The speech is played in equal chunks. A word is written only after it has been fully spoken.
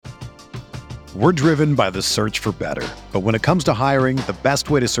We're driven by the search for better. But when it comes to hiring, the best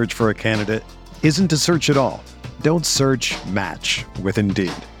way to search for a candidate isn't to search at all. Don't search, match with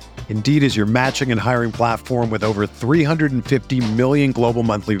Indeed. Indeed is your matching and hiring platform with over 350 million global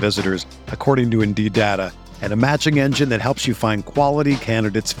monthly visitors, according to Indeed data, and a matching engine that helps you find quality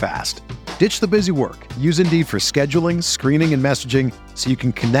candidates fast. Ditch the busy work. Use Indeed for scheduling, screening, and messaging so you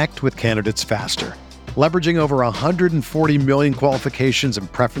can connect with candidates faster. Leveraging over 140 million qualifications and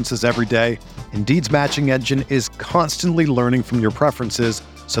preferences every day, Indeed's matching engine is constantly learning from your preferences,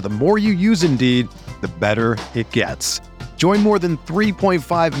 so the more you use Indeed, the better it gets. Join more than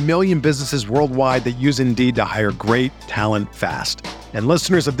 3.5 million businesses worldwide that use Indeed to hire great talent fast. And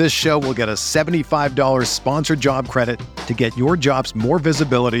listeners of this show will get a $75 sponsored job credit to get your jobs more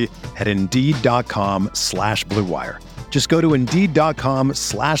visibility at Indeed.com/Blue Wire. Just go to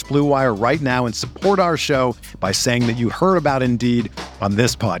Indeed.com/Blue Wire right now and support our show by saying that you heard about Indeed on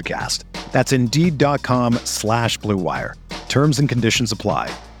this podcast. That's Indeed.com/Blue Wire. Terms and conditions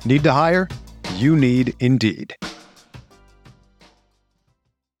apply. Need to hire? You need Indeed.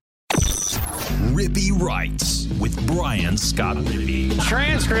 Rippy Writes with Brian Scott Rippey.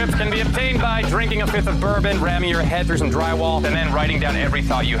 Transcripts can be obtained by drinking a fifth of bourbon, ramming your head through some drywall, and then writing down every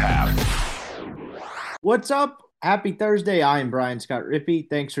thought you have. What's up? Happy Thursday. I am Brian Scott Rippey.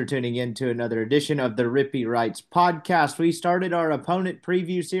 Thanks for tuning in to another edition of the Rippy Writes podcast. We started our opponent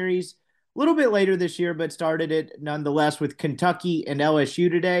preview series a little bit later this year, but started it nonetheless with Kentucky and LSU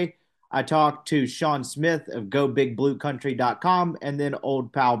today. I talked to Sean Smith of GoBigBlueCountry.com and then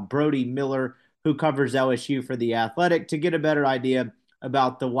old pal Brody Miller, who covers LSU for The Athletic, to get a better idea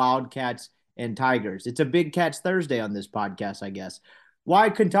about the Wildcats and Tigers. It's a Big Cats Thursday on this podcast, I guess.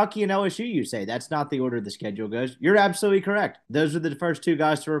 Why Kentucky and LSU, you say? That's not the order the schedule goes. You're absolutely correct. Those are the first two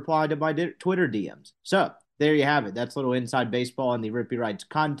guys to reply to my Twitter DMs. So there you have it. That's a little inside baseball on the Rippy Writes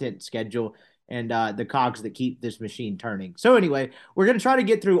content schedule and the cogs that keep this machine turning. So anyway, we're going to try to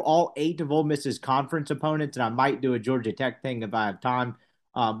get through all 8 of Ole Miss's conference opponents, and I might do a Georgia Tech thing if I have time.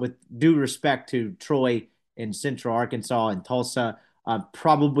 With due respect to Troy and Central Arkansas and Tulsa, I'm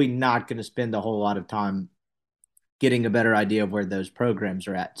probably not going to spend a whole lot of time getting a better idea of where those programs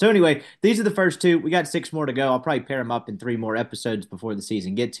are at. So anyway, these are the first 2. We got 6 more to go. I'll probably pair them up in 3 more episodes before the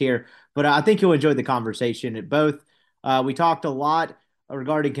season gets here. But I think you'll enjoy the conversation at both. We talked a lot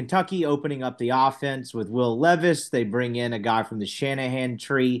regarding Kentucky opening up the offense with Will Levis. They bring in a guy from the Shanahan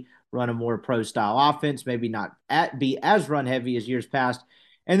tree, run a more pro-style offense, maybe not be as run-heavy as years past.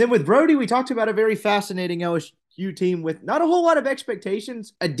 And then with Brody, we talked about a very fascinating LSU team with not a whole lot of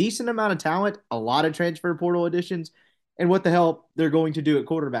expectations, a decent amount of talent, a lot of transfer portal additions, and what the hell they're going to do at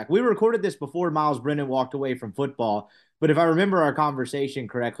quarterback. We recorded this before Miles Brennan walked away from football, but if I remember our conversation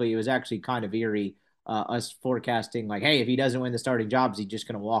correctly, it was actually kind of eerie, us forecasting like, hey, if he doesn't win the starting jobs, he's just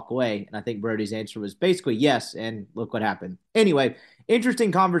going to walk away. And I think Brody's answer was basically yes, and look what happened. Anyway,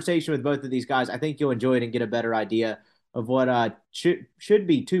 interesting conversation with both of these guys. I think you'll enjoy it and get a better idea of what should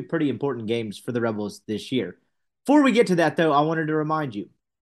be 2 pretty important games for the Rebels this year. Before we get to that, though, I wanted to remind you,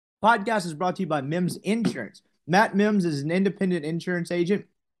 podcast is brought to you by Mims Insurance. Matt Mims is an independent insurance agent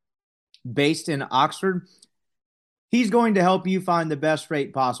based in Oxford. He's going to help you find the best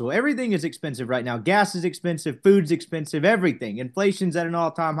rate possible. Everything is expensive right now. Gas is expensive. Food's expensive. Everything. Inflation's at an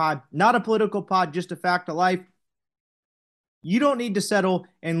all-time high. Not a political pod, just a fact of life. You don't need to settle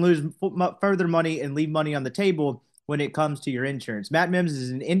and lose further money and leave money on the table when it comes to your insurance. Matt Mims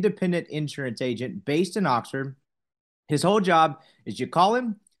is an independent insurance agent based in Oxford. His whole job is you call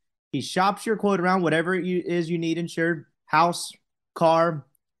him, he shops your quote around whatever it is you need insured, house, car,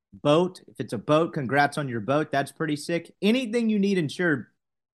 boat. If it's a boat, congrats on your boat. That's pretty sick. Anything you need insured,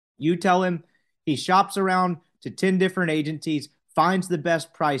 you tell him. He shops around to 10 different agencies, finds the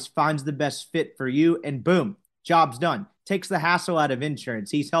best price, finds the best fit for you, and boom, job's done. Takes the hassle out of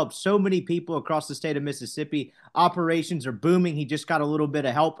insurance. He's helped so many people across the state of Mississippi. Operations are booming. He just got a little bit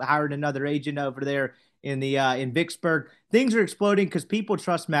of help, hired another agent over there in Vicksburg. Things are exploding because people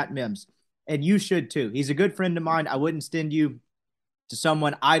trust Matt Mims, and you should too. He's a good friend of mine. I wouldn't send you to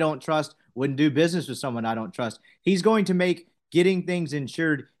someone I don't trust, wouldn't do business with someone I don't trust. He's going to make getting things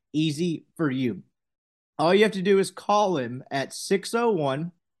insured easy for you. All you have to do is call him at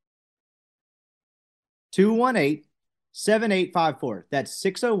 601-218-7854. That's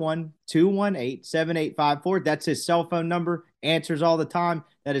 601-218-7854. That's his cell phone number. Answers all the time.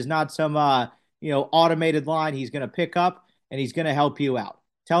 That is not some automated line he's going to pick up, and he's going to help you out.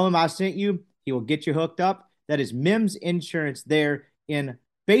 Tell him I sent you. He will get you hooked up. That is Mims Insurance there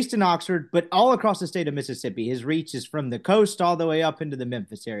based in Oxford, but all across the state of Mississippi. His reach is from the coast all the way up into the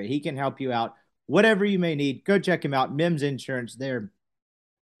Memphis area. He can help you out. Whatever you may need, go check him out. Mims Insurance there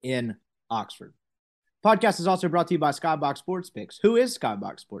in Oxford. Podcast is also brought to you by Skybox Sports Picks. Who is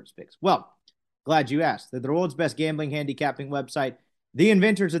Skybox Sports Picks? Well, glad you asked. They're the world's best gambling handicapping website, the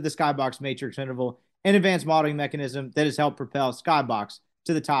inventors of the Skybox Matrix interval, an advanced modeling mechanism that has helped propel Skybox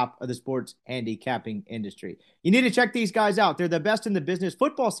to the top of the sports handicapping industry. You need to check these guys out. They're the best in the business.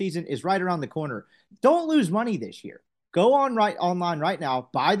 Football season is right around the corner. Don't lose money this year. Go online right now,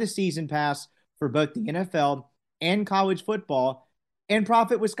 buy the season pass for both the NFL and college football, and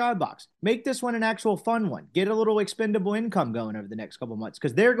profit with Skybox. Make this one an actual fun one. Get a little expendable income going over the next couple months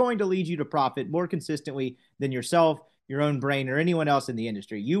because they're going to lead you to profit more consistently than yourself, your own brain, or anyone else in the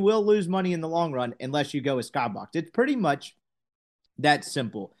industry. You will lose money in the long run unless you go with Skybox. It's pretty much that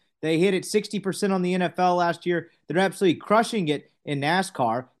simple. They hit it 60% on the NFL last year. They're absolutely crushing it in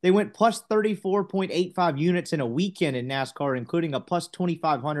NASCAR. They went plus 34.85 units in a weekend in NASCAR, including a plus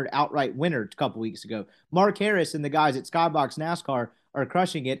 2,500 outright winner a couple weeks ago. Mark Harris and the guys at Skybox NASCAR are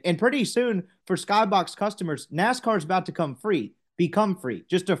crushing it. And pretty soon for Skybox customers, NASCAR is about to become free.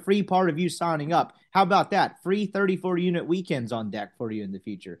 Just a free part of you signing up. How about that? Free 34 unit weekends on deck for you in the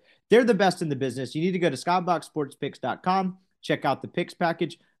future. They're the best in the business. You need to go to skyboxsportspicks.com. Check out the picks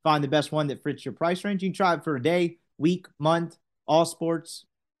package. Find the best one that fits your price range. You can try it for a day, week, month, all sports,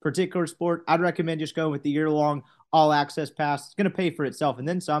 particular sport. I'd recommend just going with the year-long all-access pass. It's going to pay for itself and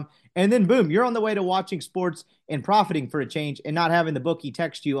then some. And then, boom, you're on the way to watching sports and profiting for a change and not having the bookie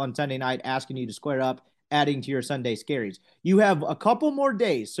text you on Sunday night asking you to square up, adding to your Sunday scaries. You have a couple more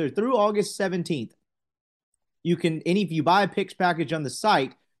days. So through August 17th, you can, and if you buy a picks package on the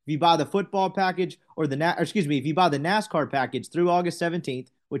site, if you buy the football package if you buy the NASCAR package through August 17th,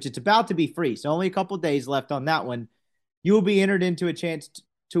 which it's about to be free, so only a couple days left on that one, you will be entered into a chance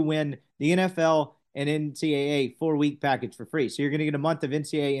to win the NFL and NCAA 4-week package for free. So you're going to get a month of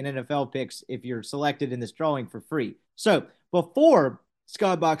NCAA and NFL picks if you're selected in this drawing for free. So before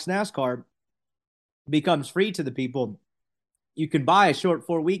Skybox NASCAR becomes free to the people, you can buy a short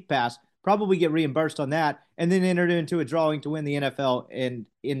 4-week pass, probably get reimbursed on that, and then enter into a drawing to win the NFL and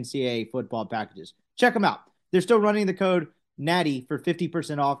NCAA football packages. Check them out. They're still running the code Natty for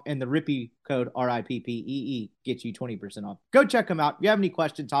 50% off, and the Rippee code RIPPEE gets you 20% off. Go check them out. If you have any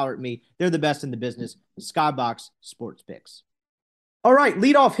questions, holler at me. They're the best in the business. Skybox Sports Picks. All right,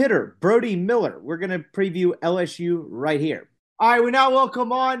 leadoff hitter, Brody Miller. We're going to preview LSU right here. All right, we now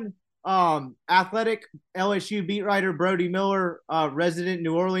welcome on athletic LSU beat writer Brody Miller, resident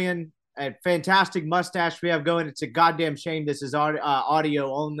New Orleans. A fantastic mustache we have going. It's a goddamn shame this is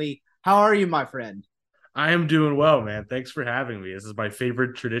audio only. How are you, my friend? I am doing well, man. Thanks for having me. This is my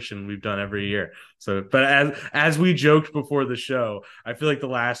favorite tradition we've done every year. So, but as we joked before the show, I feel like the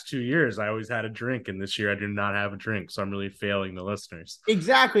last 2 years I always had a drink, and this year I do not have a drink. So I'm really failing the listeners.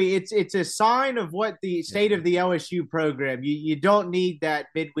 Exactly. It's a sign of what the state of the LSU program. You don't need that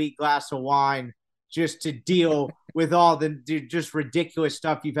midweek glass of wine just to deal with all the just ridiculous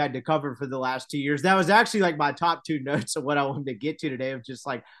stuff you've had to cover for the last 2 years. That was actually like my top 2 notes of what I wanted to get to today, of just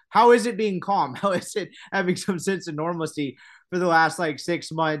like, how is it being calm? How is it having some sense of normalcy for the last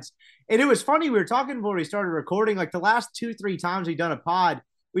 6 months? And it was funny. We were talking before we started recording, like the last 2-3 times we've done a pod,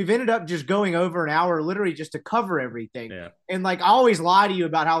 we've ended up just going over an hour literally just to cover everything. Yeah. And I always lie to you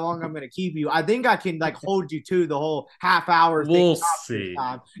about how long I'm going to keep you. I think I can hold you to the whole half hour thing. We'll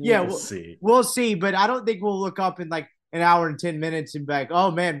see. We'll see. But I don't think we'll look up in an hour and 10 minutes and be like,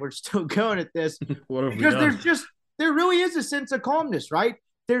 oh man, we're still going at this. Because there really is a sense of calmness, right?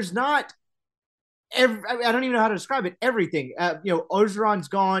 There's not I don't even know how to describe it. Everything, Orgeron's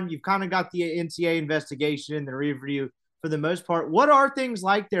gone. You've kind of got the NCAA investigation and the review. For the most part, what are things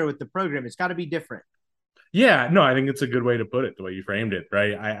like there with the program? It's got to be different. Yeah, no, I think it's a good way to put it, the way you framed it,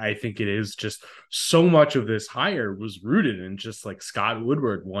 right? I think it is just so much of this hire was rooted in just Scott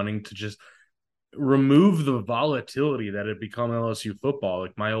Woodward wanting to just remove the volatility that had become LSU football.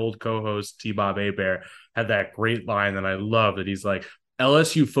 My old co-host T-Bob Hebert had that great line that I love, that he's like,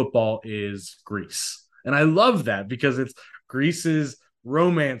 LSU football is Greece. And I love that because it's Greece's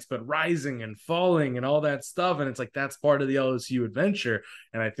romance, but rising and falling and all that stuff. And it's that's part of the LSU adventure.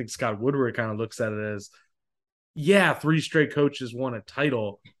 And I think Scott Woodward kind of looks at it as, 3 straight coaches won a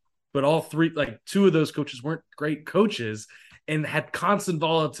title, but all 3, 2 of those coaches weren't great coaches and had constant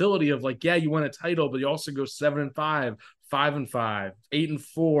volatility of you won a title, but you also go 7-5, 5-5,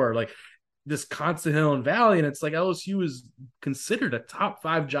 8-4, this constant hill and valley. And it's LSU is considered a top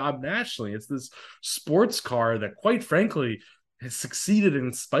 5 job nationally. It's this sports car that, quite frankly, has succeeded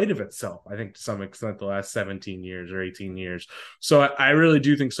in spite of itself, I think, to some extent, the last 17 years or 18 years. So I really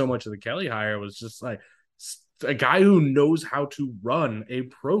do think so much of the Kelly hire was just a guy who knows how to run a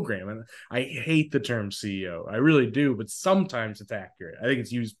program. And I hate the term CEO. I really do, but sometimes it's accurate. I think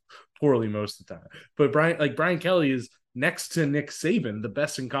it's used poorly most of the time. But Brian Kelly is next to Nick Saban, the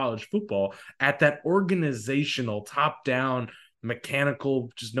best in college football, at that organizational, top-down, mechanical,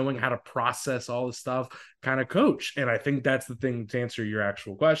 just knowing how to process all the stuff kind of coach. And I think that's the thing to answer your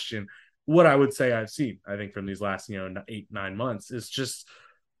actual question. What I would say I've seen, I think, from these last 8-9 months is just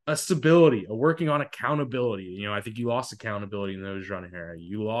a stability, a working on accountability. I think you lost accountability in the Orgeron era.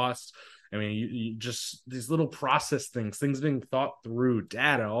 You lost, you just these little process things being thought through,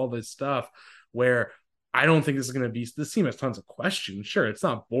 data, all this stuff, where I don't think this is going to be, this team has tons of questions. Sure, it's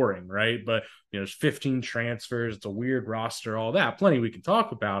not boring, right? But there's 15 transfers, it's a weird roster, all that, plenty we can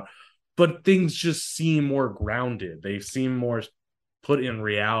talk about, but things just seem more grounded. They seem more put in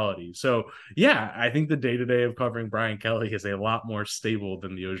reality. So yeah, I think the day-to-day of covering Brian Kelly is a lot more stable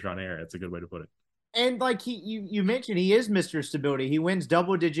than the Orgeron era. It's a good way to put it. And like you mentioned, he is Mr. Stability. He wins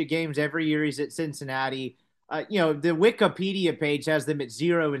double-digit games every year he's at Cincinnati. The Wikipedia page has them at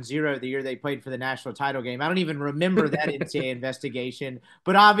 0-0 the year they played for the national title game. I don't even remember that NCAA investigation,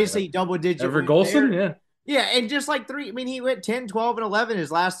 but obviously double-digit. Everett Golson, yeah. Yeah, and just like he went 10, 12, and 11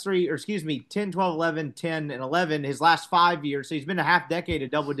 his last 10, 12, 11, 10, and 11 his last 5 years. So he's been a half decade of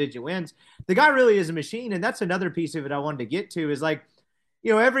double-digit wins. The guy really is a machine, and that's another piece of it I wanted to get to is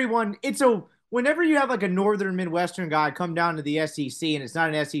everyone – whenever you have like a northern Midwestern guy come down to the SEC and it's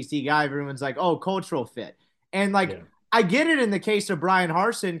not an SEC guy, everyone's like, oh, cultural fit. And I get it in the case of Brian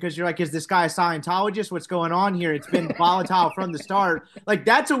Harsin because you're like, is this guy a Scientologist? What's going on here? It's been volatile from the start. Like,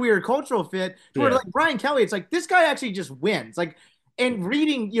 that's a weird cultural fit. Where like Brian Kelly, it's like this guy actually just wins. Like, and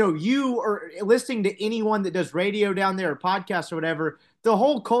reading, you or listening to anyone that does radio down there or podcasts or whatever, the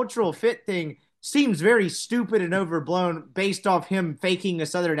whole cultural fit thing seems very stupid and overblown based off him faking a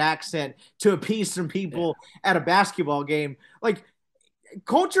Southern accent to appease some people at a basketball game. Like,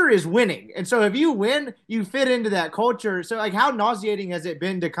 culture is winning. And so if you win, you fit into that culture. So like, how nauseating has it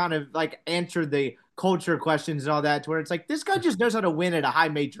been to kind of like answer the culture questions and all that, to where it's like, this guy just knows how to win at a high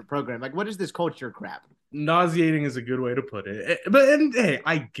major program. Like, what is this culture crap? Nauseating is a good way to put it. And hey,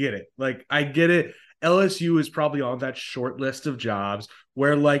 I get it. Like, I get it. LSU is probably on that short list of jobs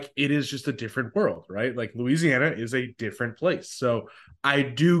where like it is just a different world, right? Like Louisiana is a different place. So I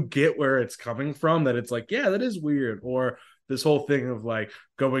do get where it's coming from, that it's like, yeah, that is weird. Or this whole thing of like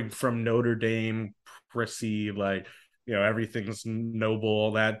going from Notre Dame prissy, like, everything's noble,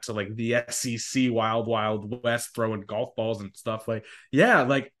 all that, to like the SEC wild west throwing golf balls and stuff. Like, yeah,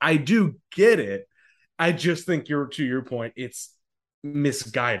 like I do get it. I just think to your point, it's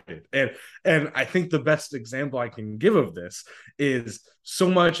misguided. And I think the best example I can give of this is so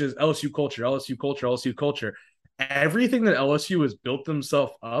much as LSU culture. Everything that LSU has built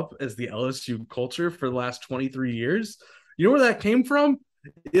themselves up as the LSU culture for the last 23 years, you know where that came from?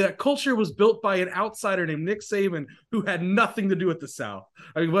 That culture was built by an outsider named Nick Saban, who had nothing to do with the South.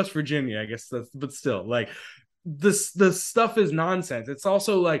 I mean, West Virginia, I guess but still, like, the stuff is nonsense. It's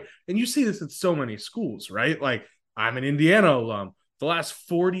also like, and you see this at so many schools, right? Like, I'm an Indiana alum. The last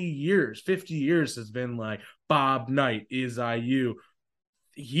 40 years, 50 years has been like Bob Knight is IU.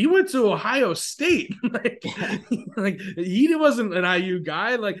 He went to Ohio State. like he wasn't an IU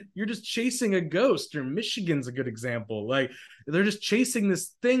guy. Like, you're just chasing a ghost. Or Michigan's a good example. Like, they're just chasing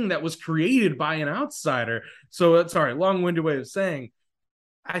this thing that was created by an outsider. So sorry, long-winded way of saying,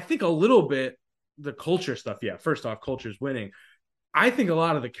 I think a little bit the culture stuff. Yeah, first off, culture's winning. I think a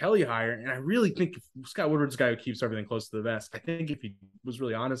lot of the Kelly hire, and I really think Scott Woodward's a guy who keeps everything close to the vest. I think if he was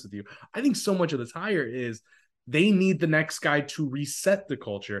really honest with you, I think so much of this hire is they need the next guy to reset the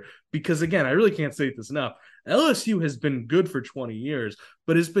culture. Because again, I really can't say this enough. LSU has been good for 20 years,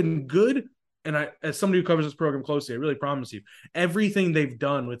 but it's been good. And as somebody who covers this program closely, I really promise you, everything they've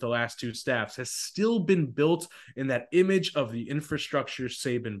done with the last two staffs has still been built in that image of the infrastructure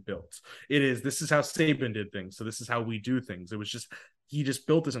Saban built. This is how Saban did things. So this is how we do things. He just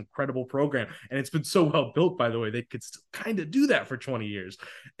built this incredible program. And it's been so well built, by the way, they could still kind of do that for 20 years.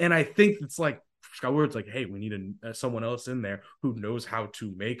 And I think it's like, Scott Ward's like, hey, we need someone else in there who knows how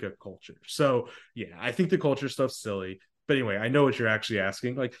to make a culture. So yeah, I think the culture stuff's silly. But anyway, I know what you're actually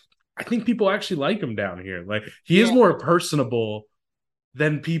asking. Like, I think people actually like him down here. Like, he is more personable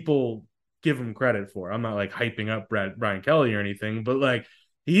than people give him credit for. I'm not like hyping up Brian Kelly or anything, but like,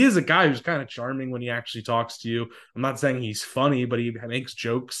 he is a guy who's kind of charming when he actually talks to you. I'm not saying he's funny, but he makes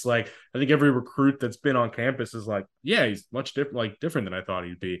jokes. Like, I think every recruit that's been on campus is like, yeah, he's much different than I thought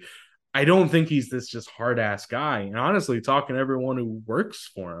he'd be. I don't think he's this just hard ass guy. And honestly, talking to everyone who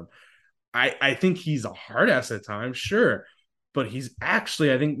works for him, I think he's a hard ass at times, sure. but he's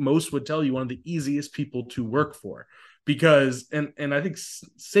actually, I think most would tell you, one of the easiest people to work for because, and I think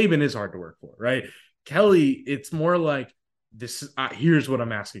Saban is hard to work for, right? Kelly, it's more like this is here's what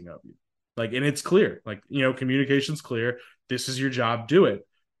I'm asking of you. Like, and it's clear, like, communication's clear. This is your job, do it.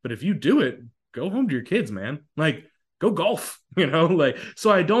 But if you do it, go home to your kids, man. Like, go golf, like, so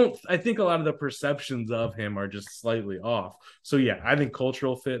I think a lot of the perceptions of him are just slightly off. So yeah, I think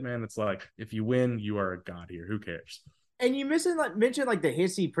cultural fit, man, it's like, if you win, you are a god here. Who cares? And you mentioned like the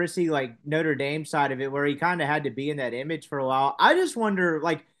hissy prissy like Notre Dame side of it, where he kind of had to be in that image for a while. I just wonder,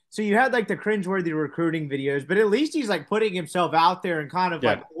 like, so you had like the cringeworthy recruiting videos, but at least he's like putting himself out there and kind of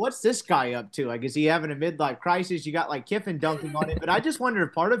like, what's this guy up to? Like, is he having a midlife crisis? You got like Kiffin dunking on it, but I just wonder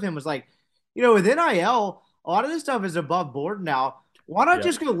if part of him was like, with NIL, a lot of this stuff is above board now. Why not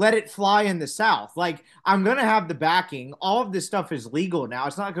just go let it fly in the South? Like, I'm going to have the backing. All of this stuff is legal now.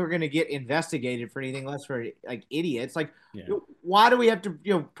 It's not like we're going to get investigated for anything less for like idiots. Like, why do we have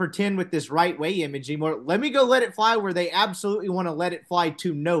to, pretend with this right way image anymore? Let me go let it fly where they absolutely want to let it fly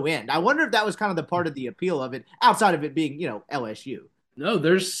to no end. I wonder if that was kind of the part of the appeal of it outside of it being, LSU. No,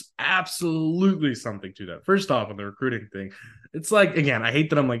 there's absolutely something to that. First off, on the recruiting thing, it's like, again, I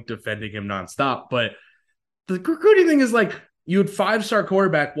hate that I'm like defending him nonstop, but the recruiting thing is like, you had 5-star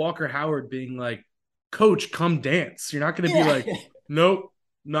quarterback Walker Howard being like, "Coach, come dance." You're not going to be like, "Nope,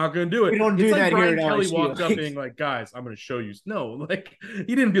 not going to do it." We don't do that Brian here. Kelly walked up being like, "Guys, I'm going to show you." No, like, he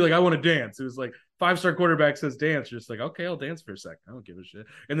didn't be like, "I want to dance." It was like 5-star quarterback says dance. You're just like, "Okay, I'll dance for a second. I don't give a shit."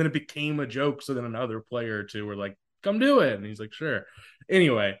 And then it became a joke. So then another player or two were like, "Come do it," and he's like, "Sure."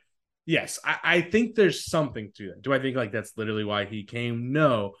 Anyway, yes, I think there's something to that. Do I think like that's literally why he came?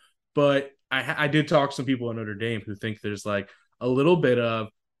 No, but I did talk to some people at Notre Dame who think there's like a little bit of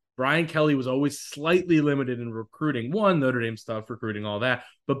Brian Kelly was always slightly limited in recruiting. One, Notre Dame stuff, recruiting, all that,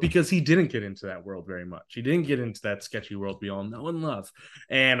 but because he didn't get into that world very much. He didn't get into that sketchy world we all know and love.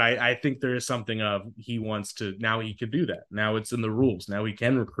 And I think there is something of he wants to, now he can do that. Now it's in the rules. Now he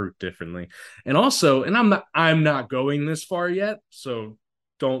can recruit differently. And also, and I'm not going this far yet, so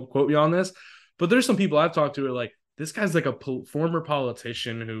don't quote me on this, but there's some people I've talked to who are like, this guy's like a former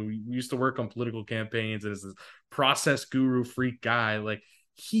politician who used to work on political campaigns and is this process guru freak guy. Like,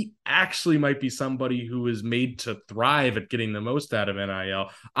 he actually might be somebody who is made to thrive at getting the most out of NIL.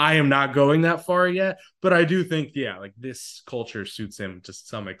 I am not going that far yet, but I do think, like, this culture suits him to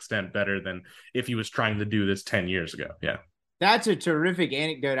some extent better than if he was trying to do this 10 years ago. Yeah. That's a terrific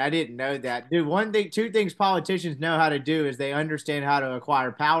anecdote. I didn't know that. Dude, two things politicians know how to do is they understand how to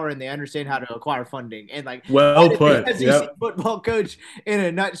acquire power and they understand how to acquire funding. And like, well put. Yep. Football coach in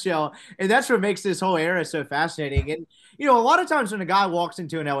a nutshell. And that's what makes this whole era so fascinating. And, a lot of times when a guy walks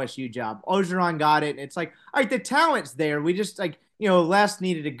into an LSU job, Orgeron got it. And it's like, all right, the talent's there. We just like, Les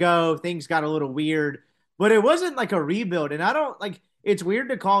needed to go. Things got a little weird, but it wasn't like a rebuild. And I don't like, it's weird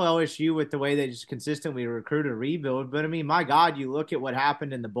to call LSU with the way they just consistently recruit a rebuild. But, I mean, my God, you look at what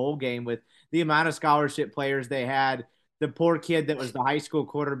happened in the bowl game with the amount of scholarship players they had, the poor kid that was the high school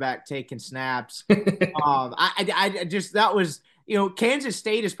quarterback taking snaps. I just – that was – Kansas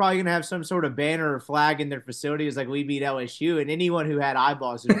State is probably going to have some sort of banner or flag in their facility. It's like, we beat LSU. And anyone who had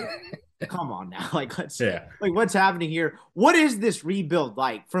eyeballs is like, come on now. Like, like, what's happening here? What is this rebuild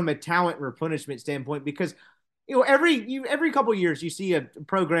like from a talent replenishment standpoint? Because – every couple of years you see a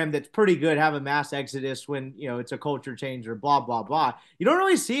program that's pretty good have a mass exodus when it's a culture change or blah blah blah. You don't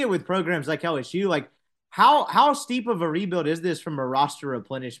really see it with programs like LSU. Like, how steep of a rebuild is this from a roster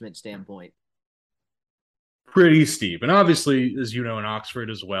replenishment standpoint? Pretty steep. And obviously, as you know, in Oxford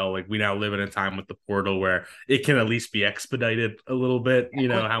as well, like, we now live in a time with the portal where it can at least be expedited a little bit,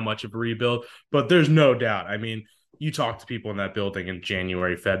 how much of a rebuild. But there's no doubt. I mean, you talk to people in that building in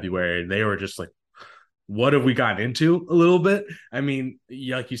January, February, they were just like, what have we gotten into a little bit? I mean,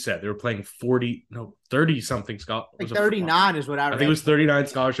 like you said, they were playing 30 something. Like 39 is what I read. I think it was 39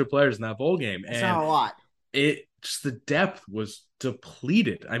 scholarship players in that bowl game. That's not a lot. The depth was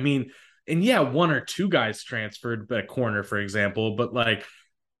depleted. I mean, and one or two guys transferred at corner, for example, but like,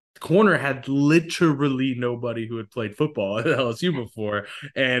 corner had literally nobody who had played football at LSU before.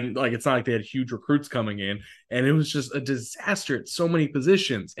 And like, it's not like they had huge recruits coming in, and it was just a disaster at so many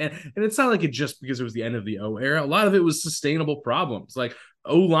positions. And it's not like it just because it was the end of the O era. A lot of it was sustainable problems. Like,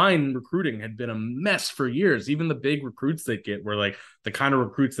 O-line recruiting had been a mess for years. Even the big recruits they get were like the kind of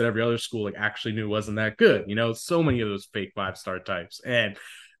recruits that every other school like actually knew wasn't that good. So many of those fake 5-star types. And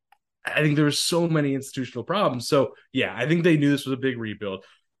I think there were so many institutional problems. So I think they knew this was a big rebuild.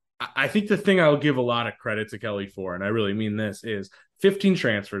 I think the thing I'll give a lot of credit to Kelly for, and I really mean this, is 15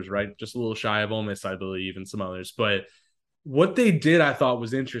 transfers, right? Just a little shy of Ole Miss, I believe, and some others. But What they did, I thought,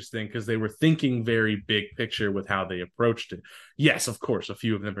 was interesting because they were thinking very big picture with how they approached it. Yes, of course, a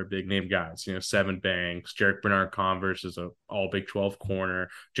few of them are big name guys. Sevin Banks, Jarek Bernard-Converse is a all Big 12 corner.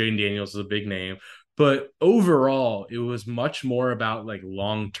 Jaden Daniels is a big name. But overall, it was much more about like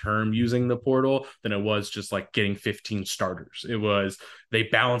long term using the portal than it was just like getting 15 starters. It was they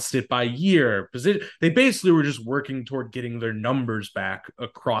balanced it by year. They basically were just working toward getting their numbers back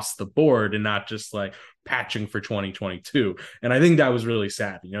across the board and not just like patching for 2022. And I think that was really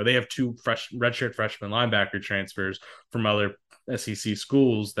sad. They have two redshirt freshman linebacker transfers from other SEC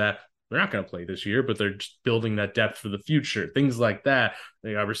schools that they're not going to play this year, but they're just building that depth for the future. Things like that.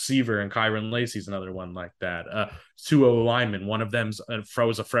 They got receiver, and Kyron Lacey's another one like that. Two linemen. One of them's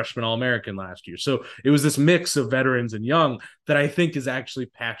was a freshman All-American last year. So it was this mix of veterans and young that I think has actually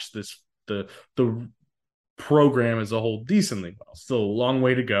patched the program as a whole decently well. Still a long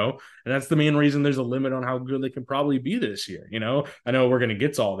way to go, and that's the main reason there's a limit on how good they can probably be this year. I know we're going to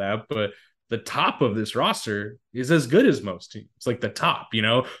get to all that, but the top of this roster is as good as most teams. It's like the top,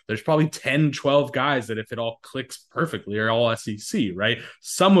 there's probably 10, 12 guys that if it all clicks perfectly are all SEC, right?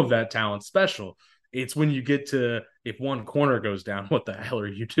 Some of that talent special. It's when you get to, if one corner goes down, what the hell are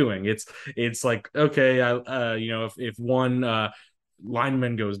you doing? It's like, okay, if one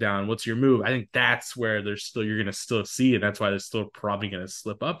lineman goes down, what's your move? I think that's where you're going to still see, and that's why they're still probably going to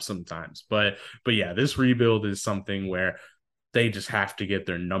slip up sometimes. But yeah, this rebuild is something where they just have to get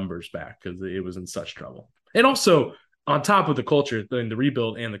their numbers back because it was in such trouble. And also, on top of the culture, the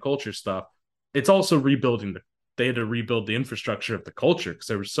rebuild and the culture stuff, it's also rebuilding they had to rebuild the infrastructure of the culture because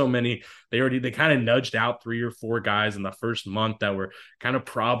there were so many. They kind of nudged out 3 or 4 guys in the first month that were kind of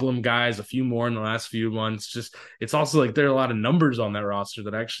problem guys, a few more in the last few months. Just it's also like there are a lot of numbers on that roster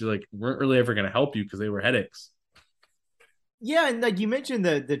that actually like weren't really ever going to help you because they were headaches. Yeah, and like you mentioned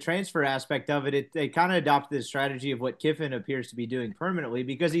the transfer aspect of it, they kind of adopted the strategy of what Kiffin appears to be doing permanently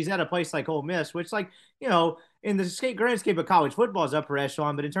because he's at a place like Ole Miss, which in the grand scape of college football is upper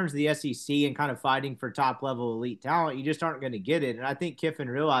echelon, but in terms of the SEC and kind of fighting for top level elite talent, you just aren't going to get it. And I think Kiffin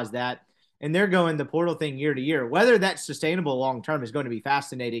realized that, and they're going the portal thing year to year. Whether that's sustainable long term is going to be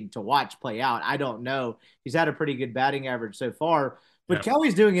fascinating to watch play out. I don't know. He's had a pretty good batting average so far. But yeah.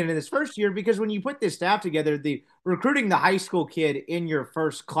 Kelly's doing it in his first year because when you put this staff together, the recruiting the high school kid in your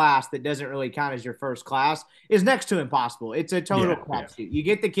first class that doesn't really count as your first class is next to impossible. It's a total crapshoot. You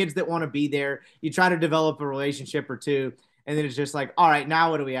get the kids that want to be there. You try to develop a relationship or two, and then it's just like, all right,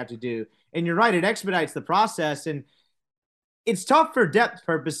 now what do we have to do? And you're right, it expedites the process. And it's tough for depth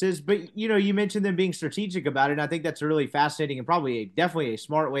purposes, but, you mentioned them being strategic about it, and I think that's a really fascinating and probably definitely a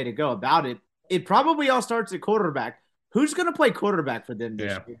smart way to go about it. It probably all starts at quarterback. Who's going to play quarterback for them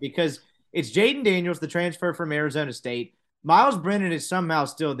this year? Because it's Jaden Daniels, the transfer from Arizona State. Miles Brennan is somehow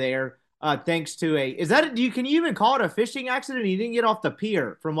still there, thanks to can you even call it a fishing accident? He didn't get off the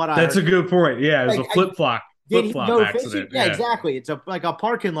pier, from what I heard. That's a good point. Yeah, it was a flip-flop accident. Yeah, exactly. It's like a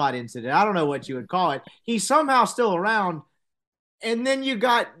parking lot incident. I don't know what you would call it. He's somehow still around. And then you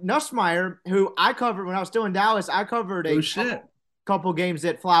got Nussmeier, who I covered when I was still in Dallas. I covered couple games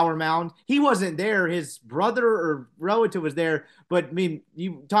at Flower Mound. He wasn't there. His brother or relative was there. But, I mean,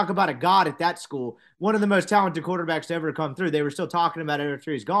 you talk about a god at that school. One of the most talented quarterbacks to ever come through. They were still talking about it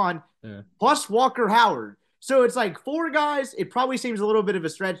after he's gone. Yeah. Plus Walker Howard. So it's like 4 guys. It probably seems a little bit of a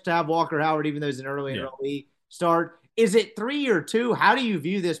stretch to have Walker Howard, even though he's an early start. Is it 3 or 2? How do you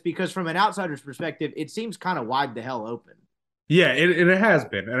view this? Because from an outsider's perspective, it seems kind of wide the hell open. Yeah, it has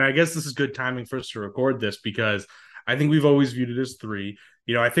been. And I guess this is good timing for us to record this because I think we've always viewed it as 3.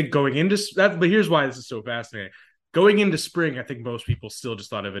 I think going into that, but here's why this is so fascinating. Going into spring, I think most people still just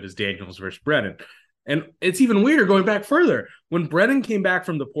thought of it as Daniels versus Brennan. And it's even weirder going back further. When Brennan came back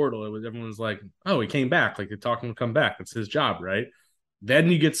from the portal, everyone was like, oh, he came back. Like, they're talking to come back. That's his job, right?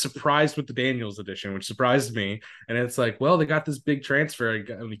 Then you get surprised with the Daniels edition, which surprised me. And it's like, well, they got this big transfer.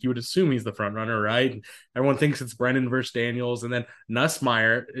 You would assume he's the front runner, right? And everyone thinks it's Brennan versus Daniels. And then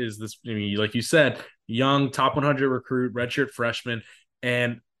Nussmeier is this, like you said, young, top 100 recruit, redshirt freshman,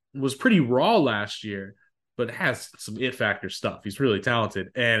 and was pretty raw last year, but has some it factor stuff. He's really talented.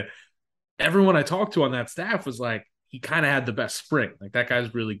 And everyone I talked to on that staff was like, he kind of had the best spring. Like, that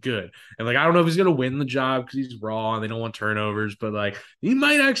guy's really good. And like, I don't know if he's going to win the job because he's raw and they don't want turnovers, but like, he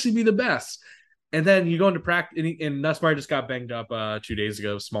might actually be the best. And then you go into practice, and Nussmeier just got banged up 2 days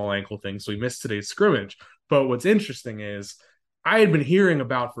ago, small ankle thing. So he missed today's scrimmage. But what's interesting is I had been hearing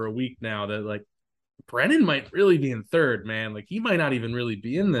about for a week now that like Brennan might really be in third, man. Like, he might not even really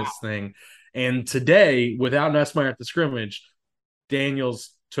be in this thing. And today, without Nussmeier at the scrimmage, Daniels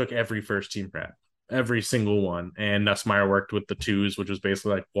took every first team rep. every single one. And Nussmeier worked with the twos, which was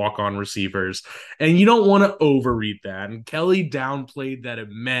basically like walk-on receivers. And you don't want to overread that. And Kelly downplayed that it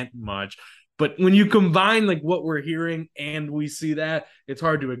meant much. But when you combine like what we're hearing and we see that, it's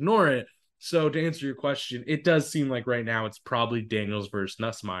hard to ignore it. So to answer your question, it does seem like right now it's probably Daniels versus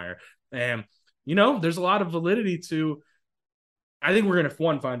Nussmeier. And, there's a lot of validity to, I think we're going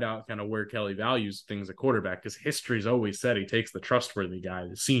to find out kind of where Kelly values things at quarterback, because history's always said he takes the trustworthy guy,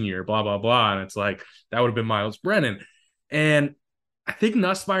 the senior, blah, blah, blah. And it's like, that would have been Miles Brennan. And I think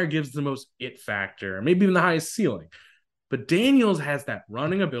Nussmeier gives the most it factor, maybe even the highest ceiling. But Daniels has that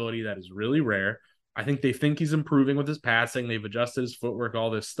running ability that is really rare. I think they think he's improving with his passing. They've adjusted his footwork,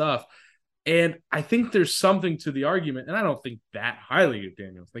 all this stuff. And I think there's something to the argument, and I don't think that highly of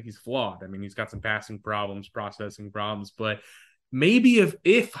Daniels. I think he's flawed. I mean, he's got some passing problems, processing problems, but maybe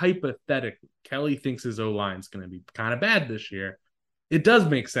if hypothetically Kelly thinks his O-line is going to be kind of bad this year, it does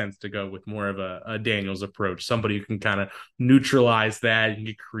make sense to go with more of a Daniels approach, somebody who can kind of neutralize that and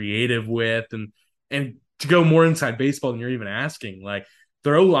get creative with, and to go more inside baseball than you're even asking. Like,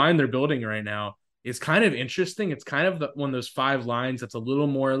 their O-line they're building right now is kind of interesting. It's kind of one of those 5 lines that's a little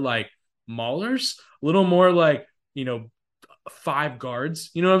more like Maulers, a little more like, 5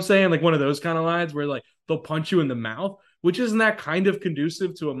 guards, you know what I'm saying? Like one of those kind of lines where like they'll punch you in the mouth, which isn't that kind of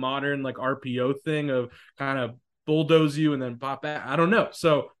conducive to a modern like RPO thing of kind of bulldoze you and then pop back. I don't know.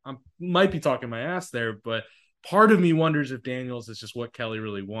 So I might be talking my ass there, but part of me wonders if Daniels is just what Kelly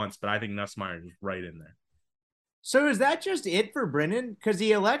really wants, but I think Nussmeier is right in there. So is that just it for Brennan? Because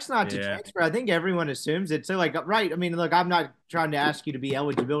he elects not to transfer. I think everyone assumes it. So, like, right. I mean, look, I'm not trying to ask you to be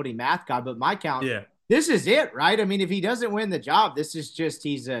eligibility math guy, but my count, this is it, right? I mean, if he doesn't win the job, this is just,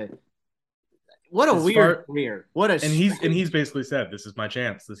 what a weird career. He's basically said, this is my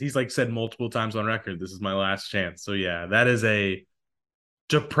chance. He's like said multiple times on record, this is my last chance. So yeah, that is a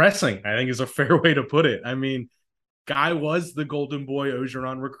depressing, I think is a fair way to put it. I mean, guy was the golden boy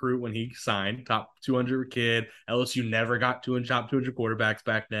Orgeron recruit when he signed, top 200 kid. LSU never got top 200 quarterbacks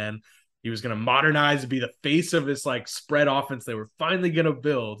back then. He was going to modernize and be the face of this like spread offense they were finally going to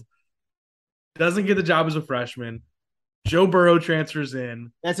build. Doesn't get the job as a freshman. Joe Burrow transfers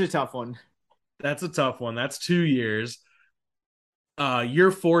in. That's a tough one. That's 2 years.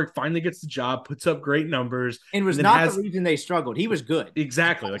 Year 4, finally gets the job, puts up great numbers. And was not the reason they struggled. He was good.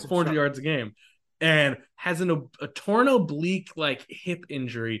 Exactly, like 400 yards a game. And has a torn oblique like hip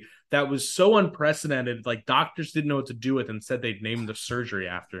injury that was so unprecedented, like doctors didn't know what to do with, and said they'd named the surgery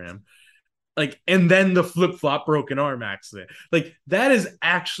after him. Like, and then the flip-flop broken arm accident. Like, that is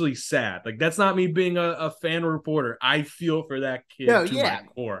actually sad. Like, that's not me being a fan reporter. I feel for that kid my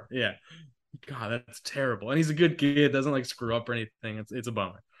core. Yeah. God, that's terrible. And he's a good kid, doesn't like screw up or anything. It's a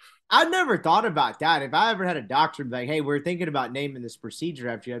bummer. I never thought about that. If I ever had a doctor be like, hey, we're thinking about naming this procedure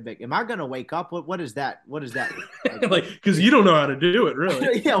after you, I'd be like, am I going to wake up? What is that? What is that? Like, because you don't know how to do it,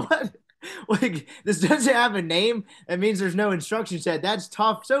 really. Yeah. What? Like, this doesn't have a name. That means there's no instruction set. That's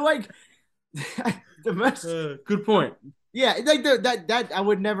tough. So, like, the most good point. Yeah, like that I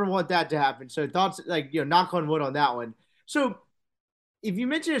would never want that to happen. So thoughts, like, knock on wood on that one. So if you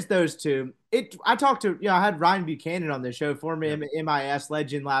mention it's those two, I talked to, I had Ryan Buchanan on the show, former MIS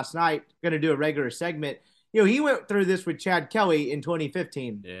legend, last night, going to do a regular segment. He went through this with Chad Kelly in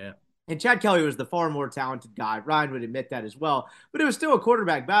 2015. Yeah. And Chad Kelly was the far more talented guy. Ryan would admit that as well. But it was still a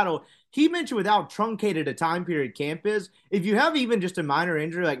quarterback battle. He mentioned with how truncated a time period camp is, if you have even just a minor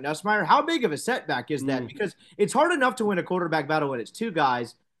injury like Nussmeier, how big of a setback is that? Because it's hard enough to win a quarterback battle when it's 2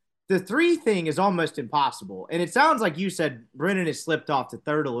 guys. The 3 thing is almost impossible. And it sounds like you said Brennan has slipped off to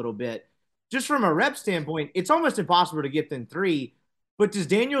 3rd a little bit. Just from a rep standpoint, it's almost impossible to get them 3. But does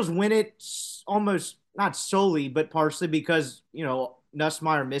Daniels win it almost not solely, but partially because,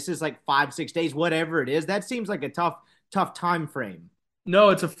 Nussmeier misses like 5-6 days, whatever it is? That seems like a tough time frame. No,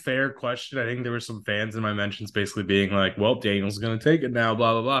 it's a fair question. I think there were some fans in my mentions basically being like, well, Daniel's going to take it now,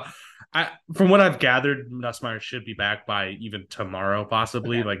 blah, blah, blah. From what I've gathered, Nussmeier should be back by even tomorrow,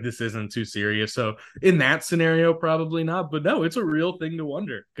 possibly. Okay. Like, this isn't too serious. So in that scenario, probably not. But no, it's a real thing to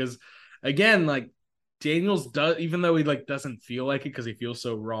wonder. Because, again, like, Daniels does, even though he like doesn't feel like it because he feels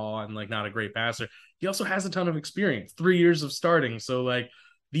so raw and like not a great passer, he also has a ton of experience, 3 years of starting. So like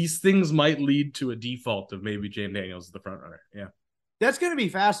these things might lead to a default of maybe Jayden Daniels as the front runner. Yeah. That's going to be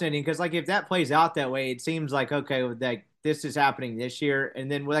fascinating because like if that plays out that way, it seems like, okay, like this is happening this year.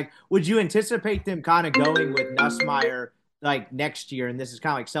 And then like, would you anticipate them kind of going with Nussmeier like next year? And this is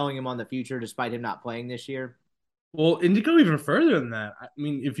kind of like selling him on the future despite him not playing this year? Well, and to go even further than that, I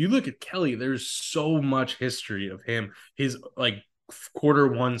mean, if you look at Kelly, there's so much history of him. His like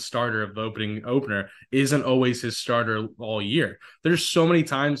Q1 starter of the opener isn't always his starter all year. There's so many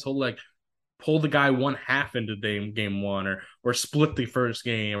times he'll like pull the guy one half into game one, or split the first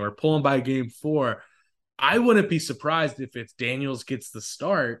game, or pull him by game four. I wouldn't be surprised if it's Daniels gets the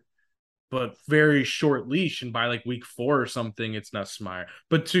start, but very short leash, and by like week 4 or something, it's Nussmeier.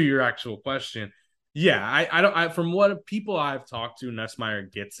 But to your actual question, yeah, I from what people I've talked to,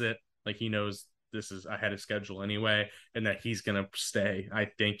 Nussmeier gets it. Like, he knows this is ahead of schedule anyway, and that he's gonna stay. I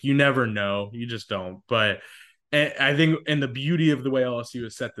think you never know, you just don't. But I think, and the beauty of the way LSU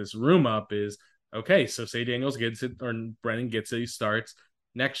has set this room up is, okay, so say Daniels gets it or Brennan gets it, he starts.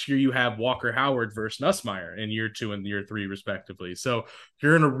 Next year, you have Walker Howard versus Nussmeier in year 2 and year 3, respectively. So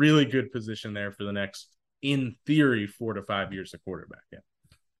you're in a really good position there for the next, in theory, 4 to 5 years of quarterback. Yeah.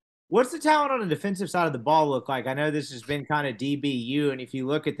 What's the talent on the defensive side of the ball look like? I know this has been kind of DBU, and if you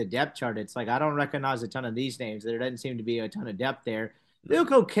look at the depth chart, it's like I don't recognize a ton of these names. There doesn't seem to be a ton of depth there. They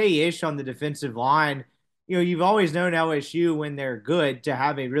look okay-ish on the defensive line. You've always known LSU, when they're good, to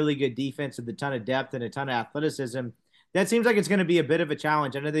have a really good defense with a ton of depth and a ton of athleticism. That seems like it's going to be a bit of a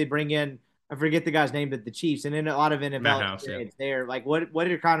challenge. I know they bring in, I forget the guy's name, but the Chiefs, and then a lot of NFL experience there. Like, what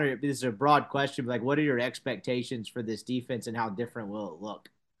are kind of, this is a broad question, but like, what are your expectations for this defense, and how different will it look?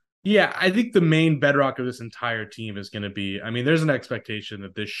 Yeah, I think the main bedrock of this entire team is going to be, I mean, there's an expectation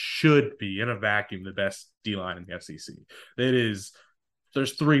that this should be, in a vacuum, the best D-line in the SEC. There's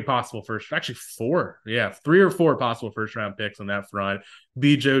 3 possible actually 4. Yeah, 3 or 4 possible first-round picks on that front.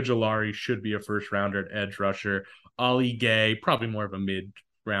 Bijo Jalari should be a first-rounder at edge rusher. Ali Gay, probably more of a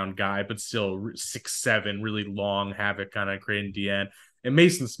mid-round guy, but still 6'7", really long, havoc kind of creating DN. And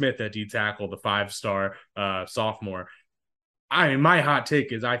Mason Smith at D-tackle, the 5-star sophomore. I mean, my hot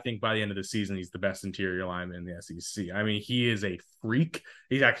take is I think by the end of the season, he's the best interior lineman in the SEC. I mean, he is a freak.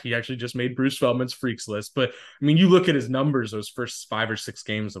 He actually just made Bruce Feldman's freaks list. But, I mean, you look at his numbers, those first 5 or 6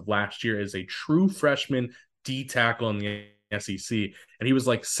 games of last year as a true freshman D-tackle in the SEC. And he was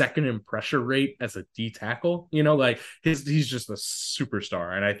like second in pressure rate as a D-tackle. Like he's just a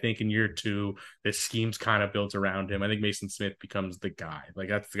superstar. And I think in year 2, this scheme's kind of built around him. I think Mason Smith becomes the guy. Like,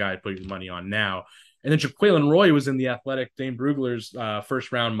 that's the guy I put your money on now. And then Jaquelin Roy was in the Athletic Dane Brugler's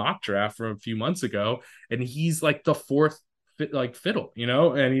first round mock draft from a few months ago, and he's like the 4th fiddle,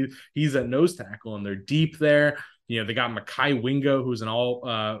 and he's at nose tackle, and they're deep there. They got Makai Wingo, who's an all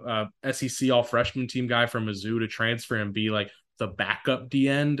SEC all freshman team guy from Mizzou, to transfer and be like the backup D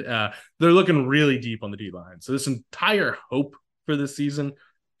end. They're looking really deep on the D line. So this entire hope for this season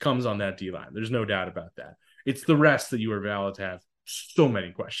comes on that D line. There's no doubt about that. It's the rest that you are valid to have so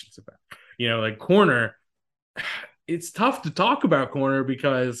many questions about. Like corner, it's tough to talk about corner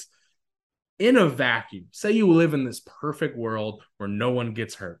because in a vacuum, say you live in this perfect world where no one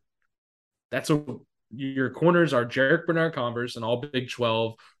gets hurt. Your corners are Jarek Bernard-Converse, an all Big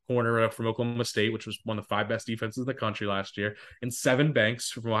 12 corner from Oklahoma State, which was one of the 5 best defenses in the country last year, and Sevyn Banks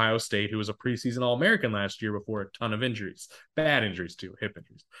from Ohio State, who was a preseason All-American last year before a ton of injuries, bad injuries too, hip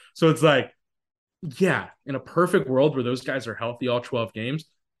injuries. So it's like, yeah, in a perfect world where those guys are healthy all 12 games,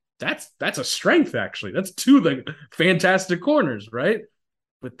 that's a strength, actually. That's 2 like fantastic corners, right?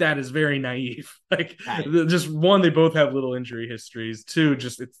 But that is very naive. Like, just 1, they both have little injury histories. 2,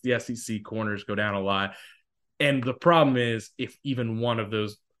 just it's the SEC corners go down a lot. And the problem is, if even one of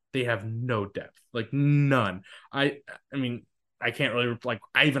those, they have no depth, like none. I mean, I can't really, like,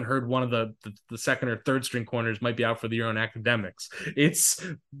 I even heard one of the second or third string corners might be out for the year on academics. It's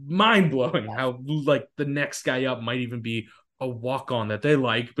mind blowing how like the next guy up might even be a walk-on that they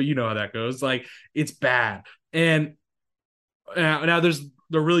like, but you know how that goes. Like, it's bad. And now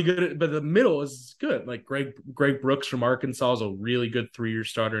they're really good, but the middle is good. Like Greg Brooks from Arkansas is a really good 3-year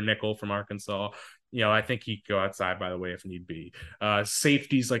starter nickel from Arkansas. I think he could go outside, by the way, if need be.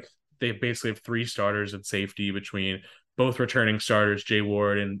 Safeties, like, they basically have 3 starters at safety between both returning starters. Jay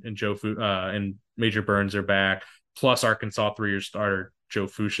Ward and Joe and Major Burns are back, plus Arkansas 3-year starter Joe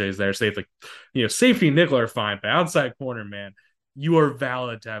Fouché is there. So they have, like, safety and nickel are fine, but outside corner, man, you are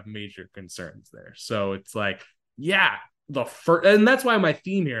valid to have major concerns there. So it's like, yeah, and that's why my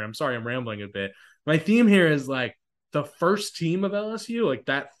theme here, I'm sorry, I'm rambling a bit. My theme here is like the first team of LSU, like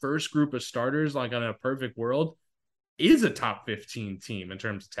that first group of starters, like on a perfect world, is a top 15 team in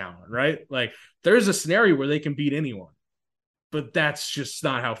terms of talent, right? Like, there's a scenario where they can beat anyone. But that's just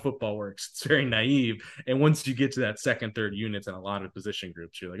not how football works. It's very naive. And once you get to that second, third units and a lot of position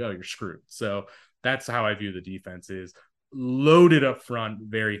groups, you're like, oh, you're screwed. So that's how I view the defense, is loaded up front,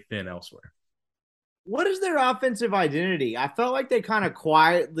 very thin elsewhere. What is their offensive identity? I felt like they kind of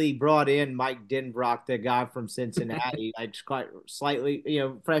quietly brought in Mike Denbrock, the guy from Cincinnati, like quite slightly,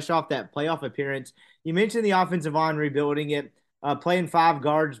 fresh off that playoff appearance. You mentioned the offensive line rebuilding it, playing 5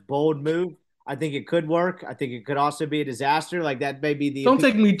 guards, bold move. I think it could work. I think it could also be a disaster. Like that may be the Don't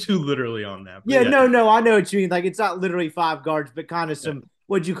take me too literally on that. Yeah, no, I know what you mean. Like it's not literally 5 guards, but kind of some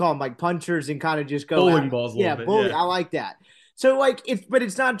what'd you call them, like punchers, and kind of just go bowling out. balls. Yeah, bully. I like that. So like but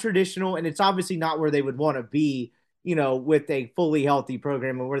it's not traditional, and it's obviously not where they would want to be, with a fully healthy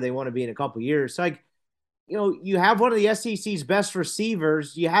program and where they want to be in a couple years. So like, you have one of the SEC's best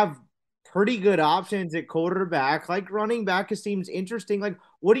receivers. You have pretty good options at quarterback. Like running back, it seems interesting. Like,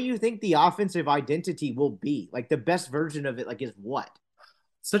 what do you think the offensive identity will be? Like the best version of it, like is what?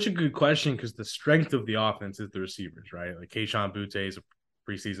 Such a good question because the strength of the offense is the receivers, right? Like Kayshon Boutte is a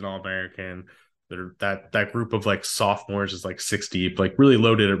preseason All-American. That group of like sophomores is like 6 deep, like really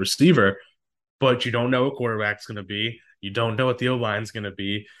loaded at receiver, but you don't know what quarterback's going to be. You don't know what the O-line's going to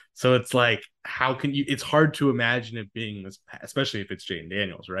be. So it's like, how can you? It's hard to imagine it being this, especially if it's Jayden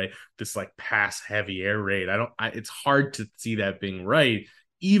Daniels, right? This like pass heavy air raid. It's hard to see that being right,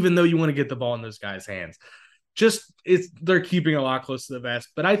 even though you want to get the ball in those guys' hands. They're keeping a lot close to the vest,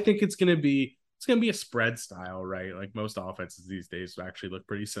 but I think it's gonna be a spread style, right? Like most offenses these days actually look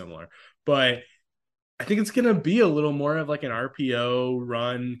pretty similar, but I think it's gonna be a little more of like an RPO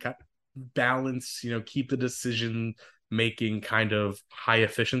run balance, keep the decision making kind of high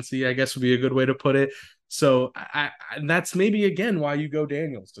efficiency, I guess would be a good way to put it. So and that's maybe again why you go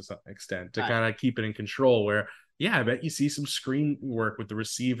Daniels to some extent to kind of keep it in control where I bet you see some screen work with the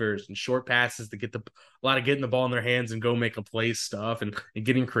receivers and short passes to get a lot of getting the ball in their hands and go make a play stuff and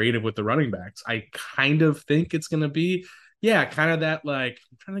getting creative with the running backs. I kind of think it's going to be, kind of that, like,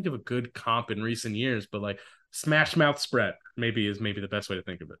 I'm trying to give a good comp in recent years, but like smash mouth spread maybe the best way to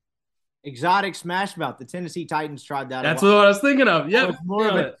think of it. Exotic smash mouth. The Tennessee Titans tried that. That's what I was thinking of. Yeah, it's more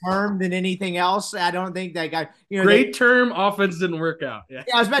of a term than anything else. I don't think that guy. Great term. Offense didn't work out. Yeah,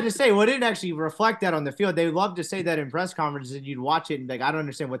 I was about to say, it didn't actually reflect that on the field. They love to say that in press conferences, and you'd watch it and like, I don't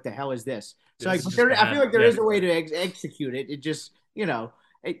understand what the hell is this. So like, I feel like there is a way to execute it. It just,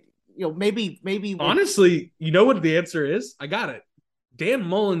 maybe. Honestly, you know what the answer is? I got it. Dan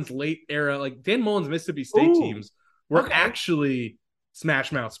Mullen's late era, like Dan Mullen's Mississippi State teams were actually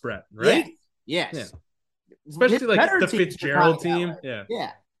smash mouth spread, right? Yes. Yeah. Especially like the Fitzgerald team.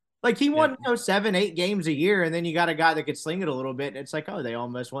 Yeah. Like he won, 7-8 games a year, and then you got a guy that could sling it a little bit, and it's like, oh, they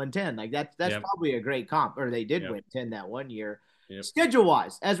almost won 10. Like that's probably a great comp, or they did win 10 that one year. Schedule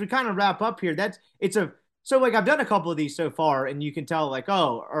wise, as we kind of wrap up here, so like I've done a couple of these so far, and you can tell like,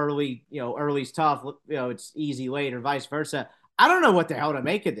 oh, early's tough, it's easy late, or vice versa. I don't know what the hell to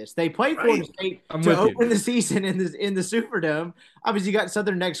make of this. They play Florida State to open the season in the Superdome. Obviously, you got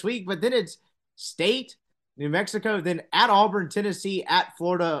Southern next week, but then it's State, New Mexico, then at Auburn, Tennessee, at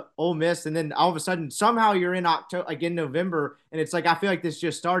Florida, Ole Miss, and then all of a sudden, somehow you're in October, like in November, and it's like I feel like this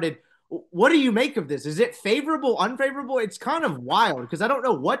just started. What do you make of this? Is it favorable, unfavorable? It's kind of wild because I don't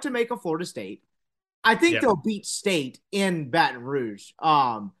know what to make of Florida State. I think they'll beat State in Baton Rouge.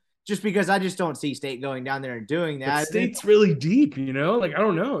 Just because I just don't see State going down there and doing that. But State's really deep, like I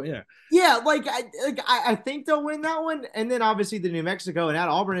don't know. Yeah. Yeah, I think they'll win that one. And then obviously the New Mexico and at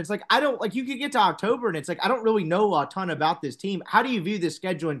Auburn, it's like I don't like you could get to October and it's like I don't really know a ton about this team. How do you view this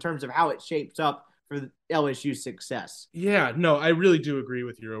schedule in terms of how it shapes up for LSU's success? Yeah, no, I really do agree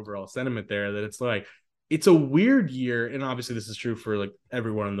with your overall sentiment there that it's like it's a weird year, and obviously this is true for like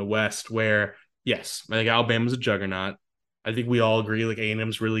everyone in the West where yes, I think Alabama's a juggernaut. I think we all agree like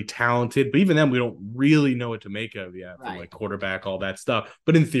A&M's really talented, but even then we don't really know what to make of yet from like quarterback, all that stuff.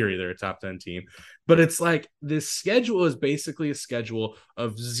 But in theory, they're a top 10 team. But it's like this schedule is basically a schedule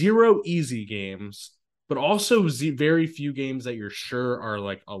of 0 easy games, but also very few games that you're sure are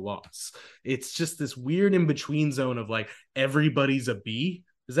like a loss. It's just this weird in-between zone of like everybody's a B.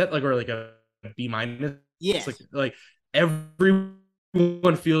 Is that like, or like a B minus? Yes. Like everyone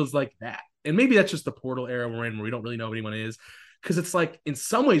feels like that. And maybe that's just the portal era we're in where we don't really know who anyone is. Because it's like, in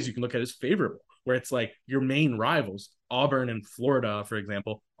some ways you can look at it as favorable, where it's like your main rivals, Auburn and Florida, for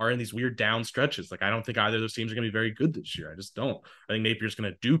example, are in these weird down stretches. Like, I don't think either of those teams are going to be very good this year. I just don't. I think Napier's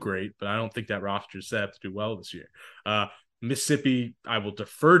going to do great, but I don't think that roster's set up to do well this year. Mississippi, I will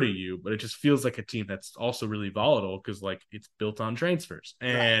defer to you, but it just feels like a team that's also really volatile because, like, it's built on transfers.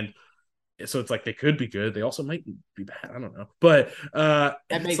 And so it's like they could be good. They also might be bad. I don't know. But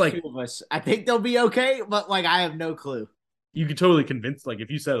that makes like 2 of us. I think they'll be okay, but like I have no clue. You could totally convince, like if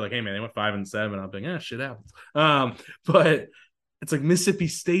you said like, hey man, they went 5-7, I'll be like, shit happens. But it's like Mississippi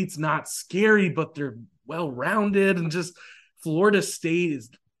State's not scary, but they're well-rounded, and just Florida State has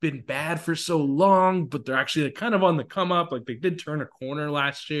been bad for so long, but they're actually like kind of on the come up. Like they did turn a corner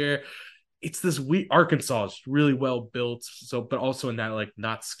last year. It's this Arkansas is really well built, so but also in that like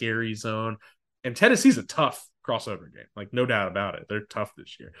not scary zone. And Tennessee's a tough crossover game, like no doubt about it. They're tough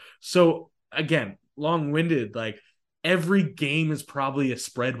this year. So again, long-winded, like every game is probably a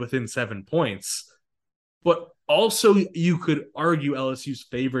spread within 7 points, but also you could argue LSU's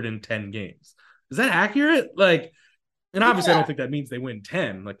favored in 10 games. Is that accurate? Like, and obviously I don't think that means they win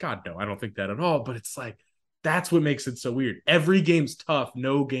 10. Like, God, no, I don't think that at all. But it's like, that's what makes it so weird. Every game's tough.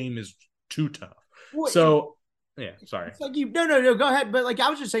 No game is too tough. So, yeah, sorry. It's like no, go ahead. But like I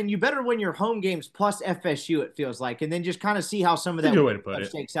was just saying, you better win your home games plus FSU, it feels like, and then just kind of see how some of that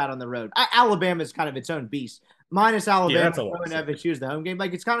shakes out on the road. Alabama is kind of its own beast. Minus Alabama and FSU is the home game.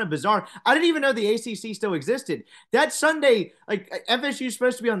 Like, it's kind of bizarre. I didn't even know the ACC still existed. That Sunday, like, FSU is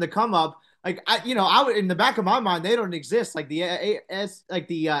supposed to be on the come up. Like, I would, in the back of my mind, they don't exist. Like the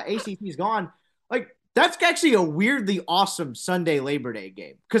ACC is gone. Like, that's actually a weirdly awesome Sunday Labor Day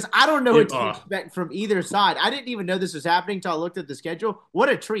game because I don't know what to expect from either side. I didn't even know this was happening until I looked at the schedule. What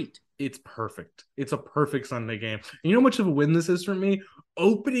a treat. It's perfect. It's a perfect Sunday game. And you know how much of a win this is for me?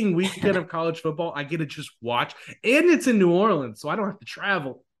 Opening weekend of college football, I get to just watch. And it's in New Orleans, so I don't have to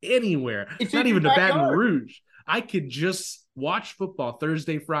travel anywhere. It's not even to Baton Rouge. I could just watch football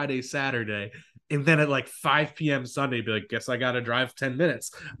Thursday, Friday, Saturday, and then at like 5 p.m. Sunday, be like, guess I got to drive 10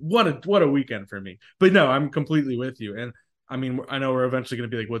 minutes. What a weekend for me. But no, I'm completely with you. And I mean, I know we're eventually going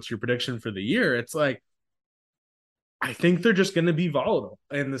to be like, what's your prediction for the year? It's like, I think they're just going to be volatile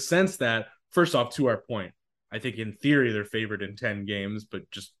in the sense that, first off, to our point, I think in theory they're favored in 10 games, but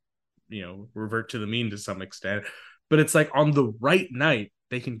just, revert to the mean to some extent. But it's like on the right night,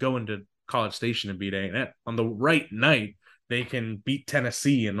 they can go into College Station and beat A&M. On the right night, they can beat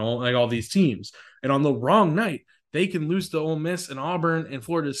Tennessee and all these teams. And on the wrong night, they can lose to Ole Miss and Auburn and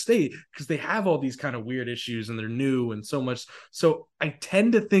Florida State because they have all these kind of weird issues and they're new and so much. So I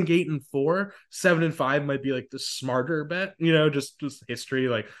tend to think 8-4, 7-5 might be like the smarter bet, just history.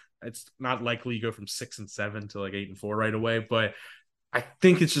 Like, it's not likely you go from 6-7 to like 8-4 right away, but I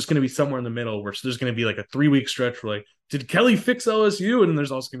think it's just going to be somewhere in the middle where there's going to be like a 3-week stretch where like, did Kelly fix LSU? And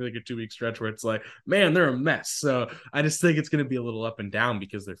there's also going to be like a 2-week stretch where it's like, man, they're a mess. So I just think it's going to be a little up and down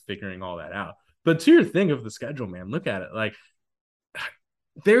because they're figuring all that out. But to your thing of the schedule, man, look at it. Like,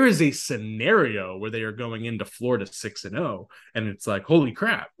 there is a scenario where they are going into Florida 6-0, and it's like, holy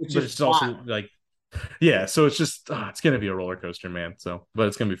crap. But it's also like, yeah, so it's just, it's going to be a roller coaster, man. So, but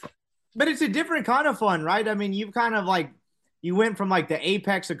it's going to be fun. But it's a different kind of fun, right? I mean, you've kind of like, you went from like the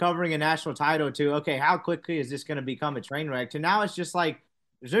apex of covering a national title to, okay, how quickly is this going to become a train wreck? To now it's just like,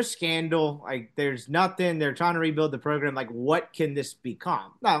 there's no scandal. Like, there's nothing. They're trying to rebuild the program. Like, what can this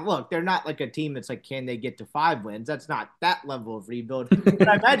become? Now, look, they're not like a team that's like, can they get to 5 wins? That's not that level of rebuild. But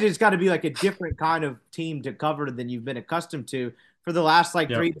I imagine it's got to be like a different kind of team to cover than you've been accustomed to for the last 3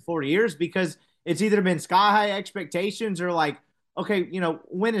 to 4 years, because it's either been sky high expectations or like, okay,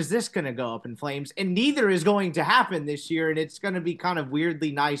 when is this going to go up in flames? And neither is going to happen this year. And it's going to be kind of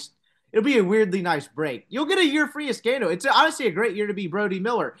weirdly nice. It'll be a weirdly nice break. You'll get a year free of scandal. It's honestly a great year to be Brody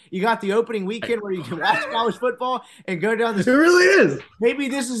Miller. You got the opening weekend where you can watch college football and go down the street. It really is. Maybe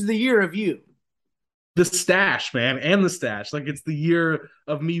this is the year of you. The stash, man, and the stash. Like, it's the year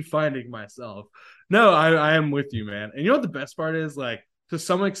of me finding myself. No, I am with you, man. And you know what the best part is? Like, to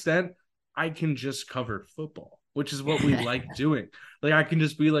some extent, I can just cover football, which is what we like doing. Like, I can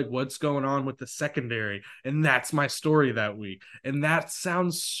just be like, what's going on with the secondary? And that's my story that week. And that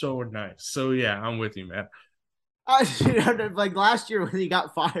sounds so nice. So, yeah, I'm with you, man. Like last year when he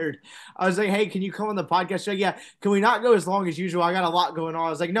got fired, I was like, hey, can you come on the podcast show? Yeah, can we not go as long as usual? I got a lot going on. I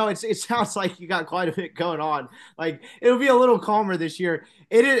was like, no, it sounds like you got quite a bit going on. Like, it'll be a little calmer this year.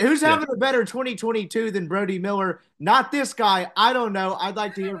 Who's having a better 2022 than Brody Miller? Not this guy. I don't know. I'd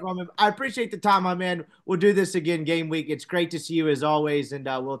like to hear from him. I appreciate the time, my man. We'll do this again game week. It's great to see you as always, and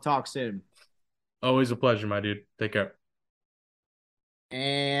we'll talk soon. Always a pleasure, my dude. Take care.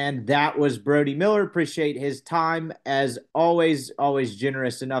 And that was Brody Miller. Appreciate his time. As always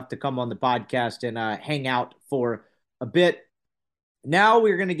generous enough to come on the podcast and hang out for a bit. Now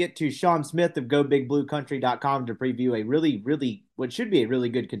we're going to get to Sean Smith of GoBigBlueCountry.com to preview a really, what should be a really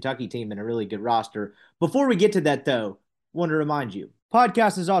good Kentucky team and a really good roster. Before we get to that, though, want to remind you,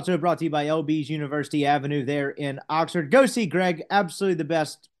 podcast is also brought to you by LB's University Avenue there in Oxford. Go see Greg. Absolutely the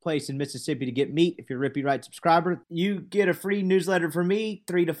best place in Mississippi to get meat if you're a Rippy Wright subscriber. You get a free newsletter from me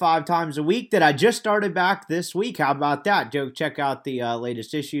 3 to 5 times a week that I just started back this week. How about that? Go check out the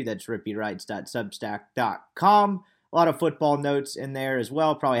latest issue. That's rippywrights.substack.com. A lot of football notes in there as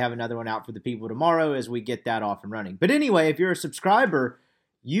well. Probably have another one out for the people tomorrow as we get that off and running. But anyway, if you're a subscriber,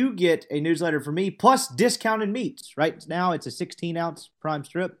 you get a newsletter from me plus discounted meats. Right now, it's a 16-ounce prime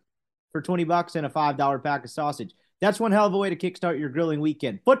strip for $20 and a $5 pack of sausage. That's one hell of a way to kickstart your grilling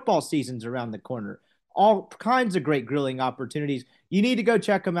weekend. Football season's around the corner. All kinds of great grilling opportunities. You need to go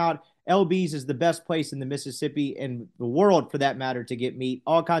check them out. LB's is the best place in the Mississippi and the world, for that matter, to get meat.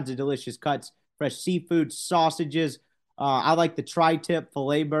 All kinds of delicious cuts, fresh seafood, sausages. I like the tri-tip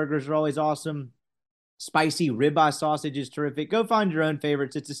filet burgers are always awesome. Spicy ribeye sausage is terrific. Go find your own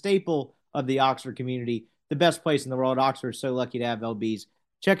favorites. It's a staple of the Oxford community. The best place in the world. Oxford is so lucky to have LB's.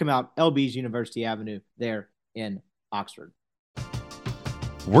 Check them out. LB's University Avenue there in Oxford.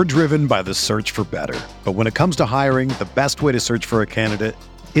 We're driven by the search for better. But when it comes to hiring, the best way to search for a candidate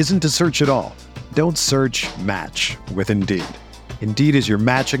isn't to search at all. Don't search, match with Indeed. Indeed is your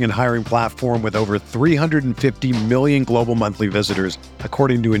matching and hiring platform with over 350 million global monthly visitors,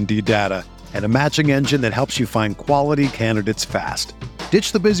 according to Indeed data, and a matching engine that helps you find quality candidates fast.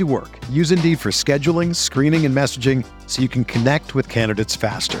 Ditch the busy work. Use Indeed for scheduling, screening, and messaging so you can connect with candidates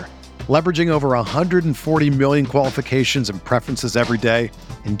faster. Leveraging over 140 million qualifications and preferences every day,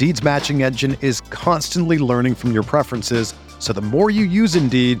 Indeed's matching engine is constantly learning from your preferences, so the more you use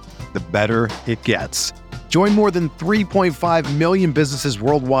Indeed, the better it gets. Join more than 3.5 million businesses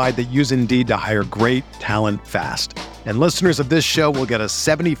worldwide that use Indeed to hire great talent fast. And listeners of this show will get a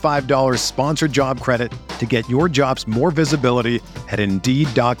 $75 sponsored job credit to get your jobs more visibility at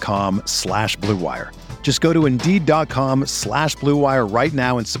Indeed.com/Blue Wire. Just go to Indeed.com/Blue Wire right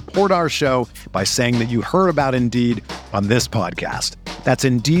now and support our show by saying that you heard about Indeed on this podcast. That's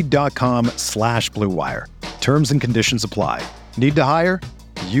Indeed.com/Blue Wire. Terms and conditions apply. Need to hire?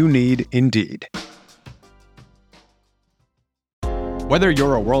 You need Indeed. Whether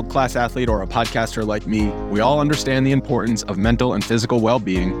you're a world-class athlete or a podcaster like me, we all understand the importance of mental and physical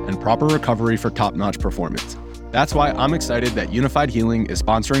well-being and proper recovery for top-notch performance. That's why I'm excited that Unified Healing is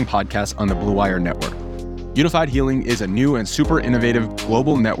sponsoring podcasts on the Blue Wire Network. Unified Healing is a new and super innovative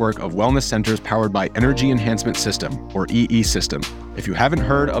global network of wellness centers powered by Energy Enhancement System, or EE System. If you haven't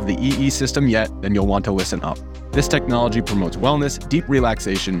heard of the EE System yet, then you'll want to listen up. This technology promotes wellness, deep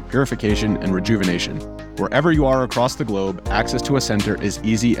relaxation, purification, and rejuvenation. Wherever you are across the globe, access to a center is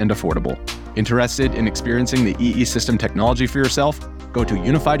easy and affordable. Interested in experiencing the EE System technology for yourself? Go to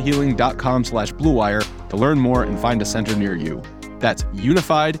unifiedhealing.com/Blue Wire to learn more and find a center near you. That's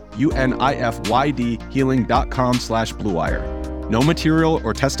unified, UNIFYD, healing.com/Blue Wire. No material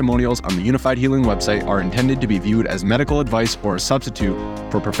or testimonials on the Unified Healing website are intended to be viewed as medical advice or a substitute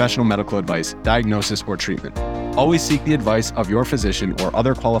for professional medical advice, diagnosis, or treatment. Always seek the advice of your physician or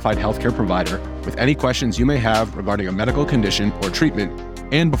other qualified healthcare provider with any questions you may have regarding a medical condition or treatment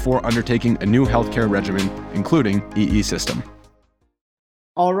and before undertaking a new healthcare regimen, including EE System.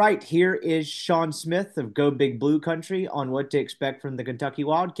 All right, here is Sean Smith of Go Big Blue Country on what to expect from the Kentucky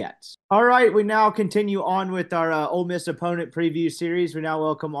Wildcats. All right, we now continue on with our Ole Miss opponent preview series. We now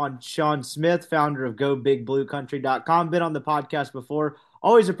welcome on Sean Smith, founder of GoBigBlueCountry.com. Been on the podcast before.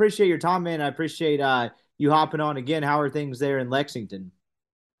 Always appreciate your time, man. I appreciate you hopping on again. How are things there in Lexington?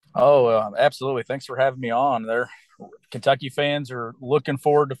 Oh, absolutely. Thanks for having me on. There, Kentucky fans are looking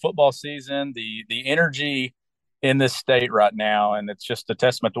forward to football season. The energy in this state right now, and it's just a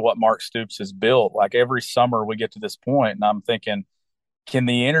testament to what Mark Stoops has built. Like every summer we get to this point, and I'm thinking, can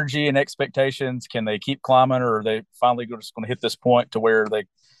the energy and expectations, can they keep climbing, or are they finally just going to hit this point to where they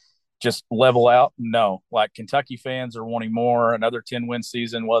just level out? No, like Kentucky fans are wanting more. Another 10-win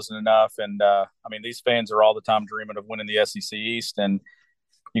season wasn't enough. And I mean, these fans are all the time dreaming of winning the SEC East, and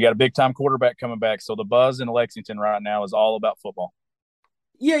you got a big time quarterback coming back. So the buzz in Lexington right now is all about football.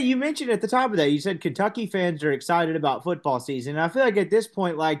 Yeah, you mentioned at the top of that, you said Kentucky fans are excited about football season. And I feel like at this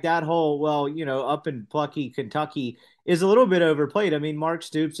point, like that whole, well, you know, up in plucky Kentucky is a little bit overplayed. I mean, Mark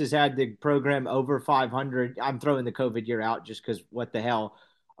Stoops has had the program over 500. I'm throwing the COVID year out just because what the hell.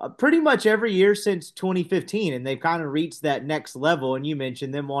 Pretty much every year since 2015, and they've kind of reached that next level. And you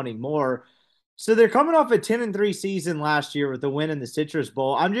mentioned them wanting more. So they're coming off a 10-3 season last year with the win in the Citrus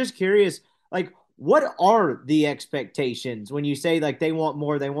Bowl. I'm just curious, like, what are the expectations when you say like they want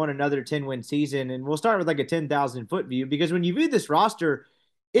more, they want another 10-win season? And we'll start with like a 10,000 foot view, because when you view this roster,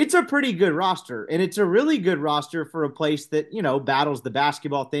 it's a pretty good roster, and it's a really good roster for a place that, you know, battles the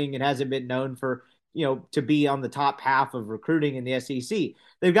basketball thing and hasn't been known for, you know, to be on the top half of recruiting in the SEC.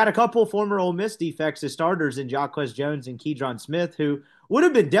 They've got a couple former Ole Miss defects as starters in Jacquez Jones and Keydron Smith, who would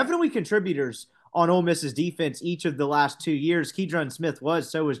have been definitely contributors on Ole Miss's defense each of the last 2 years. Keydron Smith was,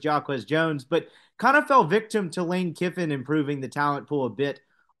 so was Jacquez Jones, but kind of fell victim to Lane Kiffin improving the talent pool a bit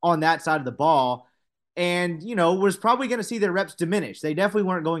on that side of the ball. And, you know, was probably going to see their reps diminish. They definitely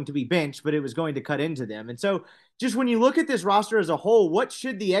weren't going to be benched, but it was going to cut into them. And so just when you look at this roster as a whole, what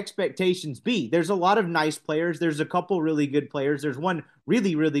should the expectations be? There's a lot of nice players. There's a couple really good players. There's one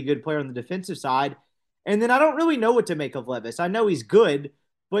really, really good player on the defensive side. And then I don't really know what to make of Levis. I know he's good,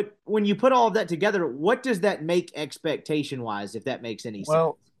 But when you put all of that together, what does that make expectation wise, if that makes any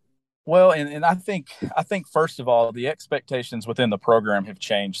sense? Well, and I think first of all, the expectations within the program have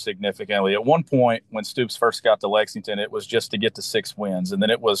changed significantly. At one point, when Stoops first got to Lexington, it was just to get to 6 wins, and then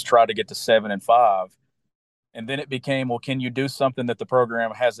it was try to get to 7 and 5, and then it became, well, can you do something that the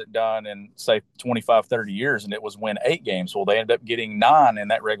program hasn't done in say 25, 30 years? And it was win 8 games. Well, they ended up getting 9 in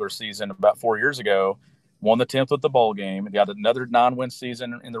that regular season about 4 years ago. Won the 10th with the bowl game, and got another 9-win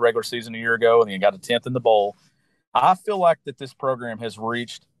season in the regular season a year ago, and then got a 10th in the bowl. I feel like that this program has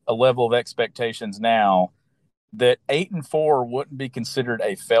reached a level of expectations now that 8 and 4 wouldn't be considered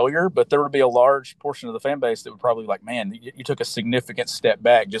a failure, but there would be a large portion of the fan base that would probably be like, man, you took a significant step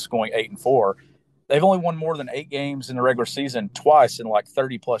back just going 8 and 4. They've only won more than 8 games in the regular season twice in like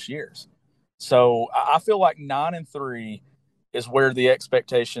 30 plus years. So I feel like 9 and 3 is where the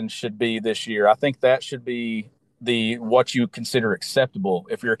expectations should be this year. I think that should be what you consider acceptable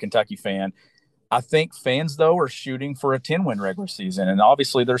if you're a Kentucky fan. I think fans, though, are shooting for a 10-win regular season. And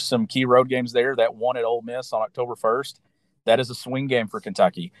obviously there's some key road games there. That one at Ole Miss on October 1st, that is a swing game for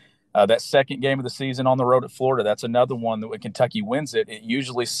Kentucky. That second game of the season on the road at Florida, that's another one that when Kentucky wins it, it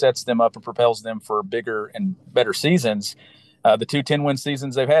usually sets them up and propels them for bigger and better seasons. The 2 10-win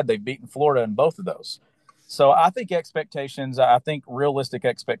seasons they've had, they've beaten Florida in both of those. So I think realistic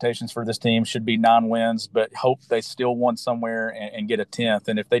expectations for this team should be 9 wins, but hope they still won somewhere and get a 10th.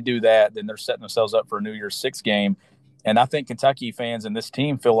 And if they do that, then they're setting themselves up for a New Year's 6 game. And I think Kentucky fans and this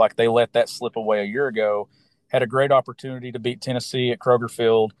team feel like they let that slip away a year ago, had a great opportunity to beat Tennessee at Kroger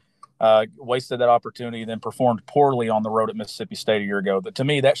Field, wasted that opportunity, then performed poorly on the road at Mississippi State a year ago. But to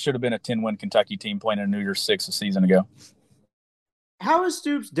me, that should have been a 10-win Kentucky team playing in a New Year's 6 a season ago. How has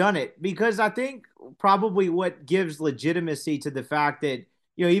Stoops done it? Because I think probably what gives legitimacy to the fact that,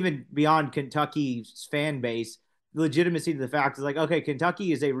 even beyond Kentucky's fan base, legitimacy to the fact is like, okay,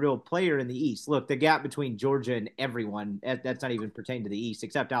 Kentucky is a real player in the East. Look, the gap between Georgia and everyone, that's not even pertaining to the East,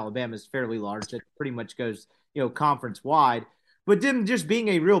 except Alabama is fairly large. That pretty much goes, conference wide. But them just being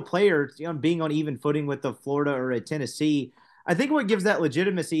a real player, being on even footing with the Florida or a Tennessee, I think what gives that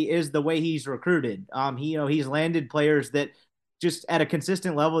legitimacy is the way he's recruited. He's landed players that just at a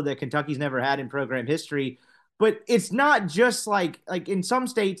consistent level that Kentucky's never had in program history. But it's not just like in some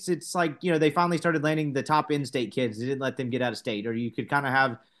states, it's like, they finally started landing the top in-state kids. They didn't let them get out of state. Or you could kind of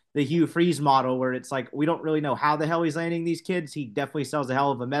have the Hugh Freeze model where it's like, we don't really know how the hell he's landing these kids. He definitely sells a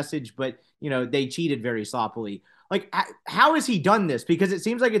hell of a message, but, they cheated very sloppily. Like, how has he done this? Because it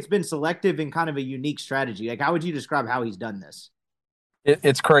seems like it's been selective and kind of a unique strategy. Like, how would you describe how he's done this?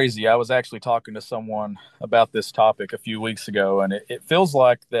 It's crazy. I was actually talking to someone about this topic a few weeks ago, and it feels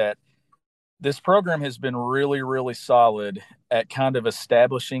like that this program has been really, really solid at kind of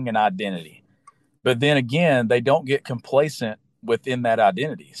establishing an identity. But then again, they don't get complacent within that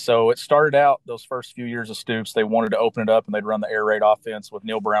identity. So it started out those first few years of Stoops, they wanted to open it up and they'd run the air raid offense with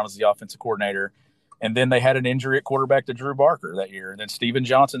Neil Brown as the offensive coordinator. And then they had an injury at quarterback to Drew Barker that year. And then Steven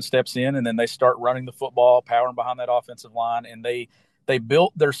Johnson steps in, and then they start running the football, powering behind that offensive line, and they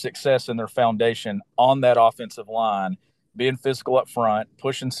built their success and their foundation on that offensive line, being physical up front,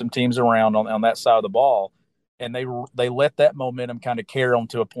 pushing some teams around on that side of the ball. And they let that momentum kind of carry on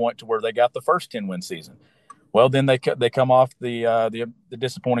to a point to where they got the first 10-win season. Well, then they come off the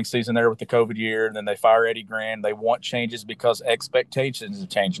disappointing season there with the COVID year, and then they fire Eddie Gran. They want changes because expectations have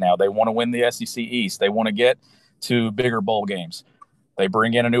changed now. They want to win the SEC East. They want to get to bigger bowl games. They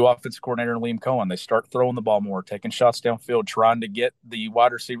bring in a new offensive coordinator, Liam Cohen. They start throwing the ball more, taking shots downfield, trying to get the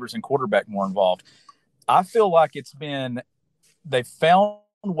wide receivers and quarterback more involved. I feel like they've found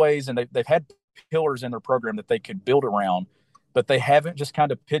ways, and they've had pillars in their program that they could build around, but they haven't just kind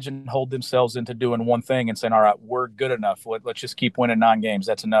of pigeonholed themselves into doing one thing and saying, all right, we're good enough. Let's just keep winning 9 games.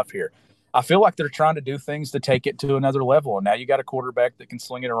 That's enough here. I feel like they're trying to do things to take it to another level. And now you got a quarterback that can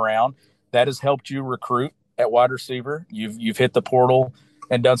sling it around. That has helped you recruit at wide receiver. You've hit the portal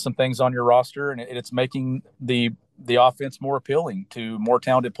and done some things on your roster, and it's making the offense more appealing to more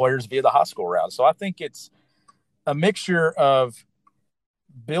talented players via the high school route. So I think it's a mixture of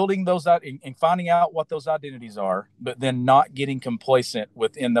building those out and finding out what those identities are, but then not getting complacent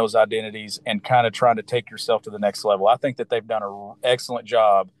within those identities and kind of trying to take yourself to the next level. I think that they've done an excellent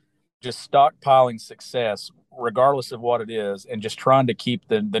job just stockpiling success, regardless of what it is, and just trying to keep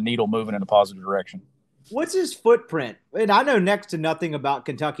the needle moving in a positive direction. What's his footprint? And I know next to nothing about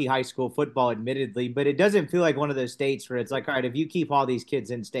Kentucky high school football, admittedly, but it doesn't feel like one of those states where it's like, all right, if you keep all these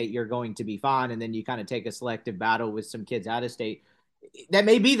kids in state, you're going to be fine. And then you kind of take a selective battle with some kids out of state. That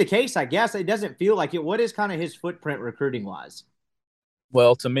may be the case, I guess. It doesn't feel like it. What is kind of his footprint recruiting wise?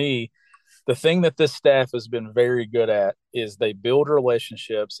 Well, to me, the thing that this staff has been very good at is they build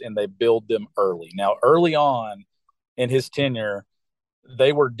relationships and they build them early. Now, early on in his tenure,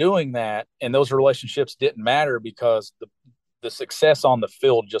 they were doing that, and those relationships didn't matter because the success on the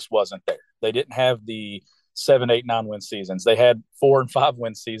field just wasn't there. They didn't have the 7, 8, 9 win seasons. They had 4 and 5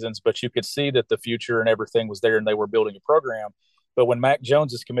 win seasons, but you could see that the future and everything was there, and they were building a program. But when Mac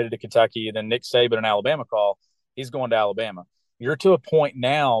Jones is committed to Kentucky, and then Nick Saban and Alabama call, he's going to Alabama. You're to a point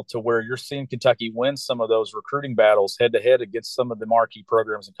now to where you're seeing Kentucky win some of those recruiting battles head to head against some of the marquee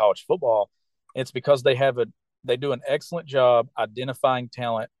programs in college football. It's because they do an excellent job identifying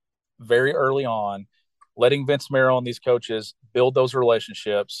talent very early on, letting Vince Marrow and these coaches build those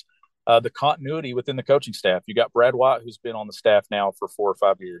relationships. The continuity within the coaching staff. You got Brad White, who's been on the staff now for 4 or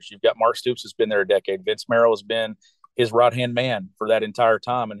 5 years. You've got Mark Stoops, who's been there a decade. Vince Marrow has been his right-hand man for that entire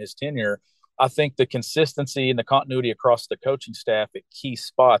time in his tenure. I think the consistency and the continuity across the coaching staff at key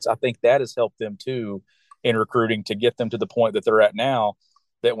spots, I think that has helped them too in recruiting to get them to the point that they're at now,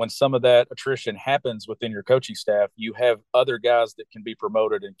 that when some of that attrition happens within your coaching staff, you have other guys that can be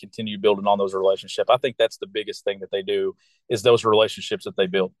promoted and continue building on those relationships. I think that's the biggest thing that they do is those relationships that they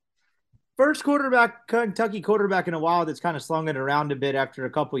build. First Kentucky quarterback in a while that's kind of slung it around a bit after a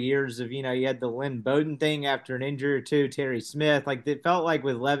couple of years of, you had the Lynn Bowden thing after an injury or two, Terry Smith. Like, it felt like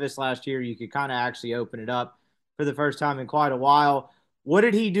with Levis last year, you could kind of actually open it up for the first time in quite a while. What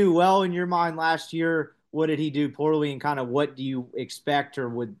did he do well in your mind last year? What did he do poorly, and kind of what do you expect, or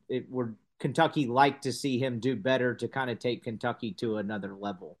would Kentucky like to see him do better to kind of take Kentucky to another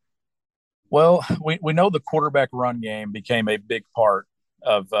level? Well, we know the quarterback run game became a big part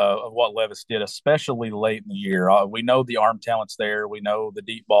of what Levis did, especially late in the year. We know the arm talent's there. We know the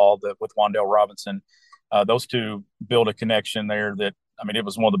deep ball with Wan'Dale Robinson. Those two build a connection there that, it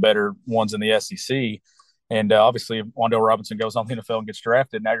was one of the better ones in the SEC. And obviously, if Wan'Dale Robinson goes on the NFL and gets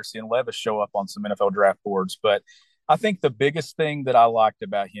drafted, now you're seeing Levis show up on some NFL draft boards. But I think the biggest thing that I liked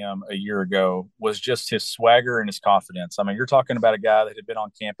about him a year ago was just his swagger and his confidence. You're talking about a guy that had been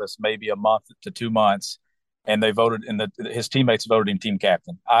on campus maybe a month to 2 months, and they voted, and his teammates voted him team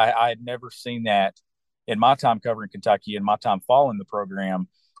captain. I had never seen that in my time covering Kentucky, in my time following the program,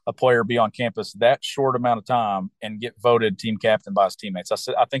 a player be on campus that short amount of time and get voted team captain by his teammates.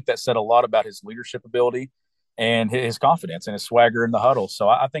 I think that said a lot about his leadership ability and his confidence and his swagger in the huddle. So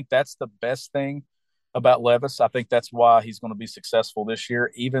I think that's the best thing about Levis. I think that's why he's going to be successful this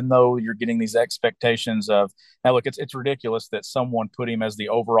year, even though you're getting these expectations of, now look, it's ridiculous that someone put him as the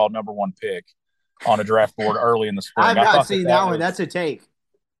overall number 1 pick on a draft board early in the spring. I've not seen that one. That's a take.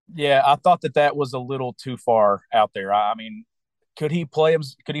 Yeah, I thought that was a little too far out there. Could he play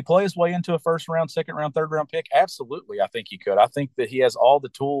his way into a first round, second round, third round pick? Absolutely. I think he could. I think that he has all the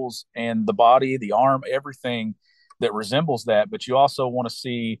tools and the body, the arm, everything that resembles that. But you also want to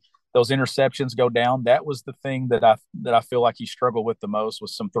see those interceptions go down. That was the thing that I feel like he struggled with the most,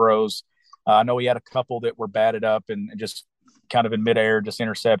 with some throws. I know he had a couple that were batted up and just kind of in midair, just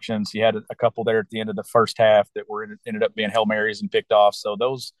interceptions. He had a couple there at the end of the first half that ended up being Hail Marys and picked off. So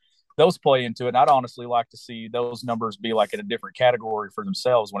those play into it. And I'd honestly like to see those numbers be like in a different category for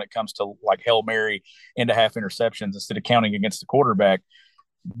themselves when it comes to like Hail Mary into half interceptions instead of counting against the quarterback.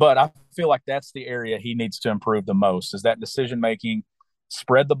 But I feel like that's the area he needs to improve the most, is that decision-making,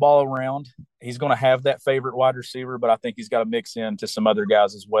 spread the ball around. He's going to have that favorite wide receiver, but I think he's got to mix into some other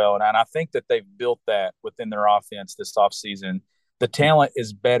guys as well. And I think that they've built that within their offense this offseason. The talent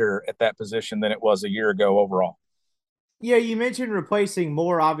is better at that position than it was a year ago overall. Yeah, you mentioned replacing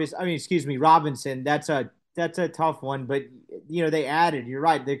Robinson. That's a tough one, but they added, you're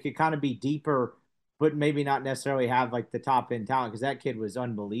right, they could kind of be deeper, but maybe not necessarily have like the top end talent, because that kid was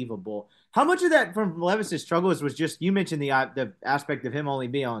unbelievable. How much of that from Levis's struggles was just, you mentioned the aspect of him only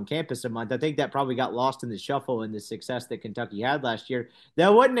being on campus a month. I think that probably got lost in the shuffle and the success that Kentucky had last year.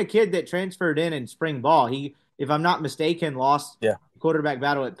 That wasn't a kid that transferred in spring ball. He, if I'm not mistaken, lost quarterback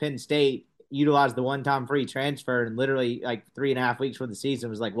battle at Penn State, utilized the one-time free transfer, and literally like 3.5 weeks for the season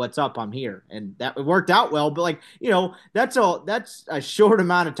was like, "What's up? I'm here," and that worked out well. But that's a short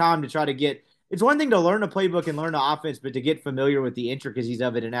amount of time to try to get. It's one thing to learn a playbook and learn the offense, but to get familiar with the intricacies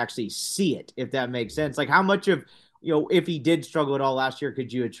of it and actually see it, if that makes sense. Like, how much of if he did struggle at all last year,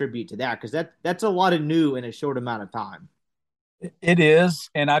 could you attribute to that? Because that's a lot of new in a short amount of time. It is,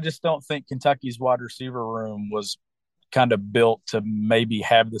 and I just don't think Kentucky's wide receiver room was kind of built to maybe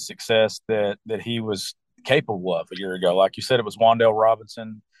have the success that he was capable of a year ago. Like you said, it was Wan'Dale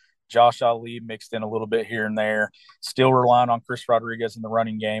Robinson, Josh Ali mixed in a little bit here and there, still relying on Chris Rodriguez in the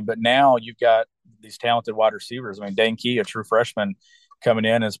running game. But now you've got these talented wide receivers. Dane Key, a true freshman, coming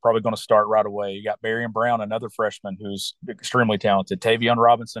in and is probably going to start right away. You got Barian Brown, another freshman who's extremely talented. Tavion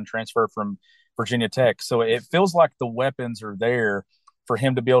Robinson transferred from Virginia Tech. So it feels like the weapons are there for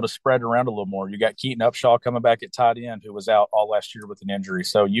him to be able to spread around a little more. You got Keaton Upshaw coming back at tight end, who was out all last year with an injury.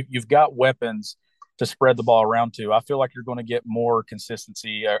 So you've got weapons to spread the ball around to. I feel like you're going to get more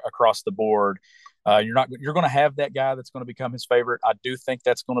consistency across the board. You're going to have that guy that's going to become his favorite. I do think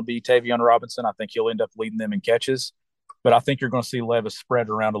that's going to be Tavion Robinson. I think he'll end up leading them in catches, but I think you're going to see Levis spread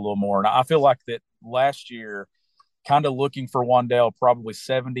around a little more. And I feel like that last year, kind of looking for Wan'Dale probably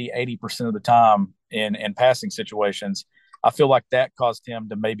 70-80% of the time in passing situations. I feel like that caused him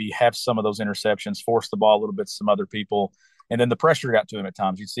to maybe have some of those interceptions, force the ball a little bit to some other people, and then the pressure got to him at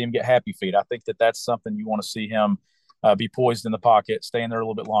times. You'd see him get happy feet. I think that that's something you want to see him be poised in the pocket, stay in there a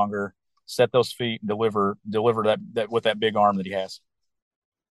little bit longer, set those feet, and deliver that with that big arm that he has.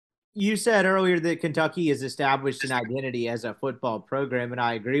 You said earlier that Kentucky has established an identity as a football program, and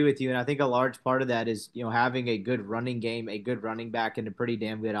I agree with you. And I think a large part of that is, having a good running game, a good running back, and a pretty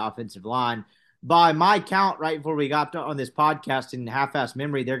damn good offensive line. By my count, right before we got on this podcast in half-assed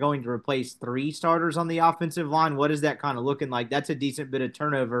memory, they're going to replace 3 starters on the offensive line. What is that kind of looking like? That's a decent bit of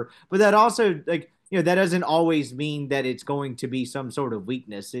turnover, but that also, that doesn't always mean that it's going to be some sort of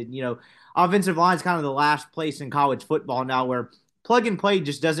weakness. Offensive line is kind of the last place in college football now where plug and play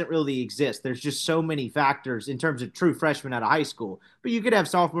just doesn't really exist. There's just so many factors in terms of true freshmen out of high school, but you could have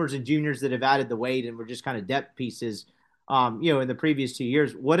sophomores and juniors that have added the weight and were just kind of depth pieces in the previous 2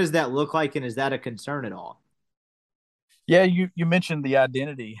 years. What does that look like, and is that a concern at all? Yeah, you mentioned the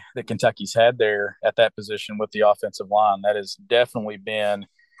identity that Kentucky's had there at that position with the offensive line. That has definitely been,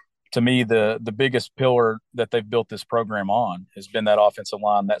 to me, the biggest pillar that they've built this program on has been that offensive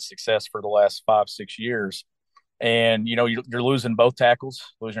line, that success for the last 5-6 years. And, you're losing both tackles,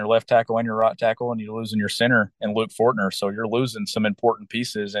 losing your left tackle and your right tackle, and you're losing your center and Luke Fortner. So you're losing some important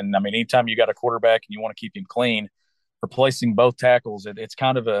pieces. And, anytime you got a quarterback and you want to keep him clean, replacing both tackles, it's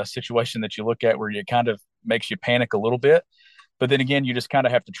kind of a situation that you look at where it kind of makes you panic a little bit. But then again, you just kind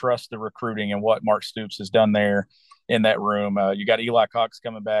of have to trust the recruiting and what Mark Stoops has done there in that room. You got Eli Cox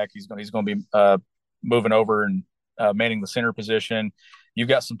coming back. He's going to be moving over and manning the center position. You've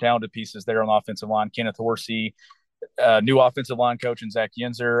got some talented pieces there on the offensive line. Kenneth Horsey, new offensive line coach, and Zach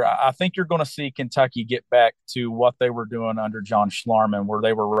Yenzer. I think you're going to see Kentucky get back to what they were doing under John Schlarman, where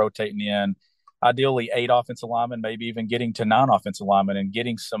they were rotating in ideally 8 offensive linemen, maybe even getting to 9 offensive linemen and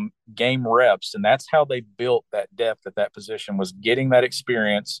getting some game reps. And that's how they built that depth at that position, was getting that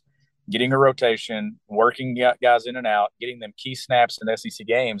experience, getting a rotation, working guys in and out, getting them key snaps in SEC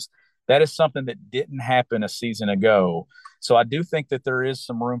games. That is something that didn't happen a season ago. So I do think that there is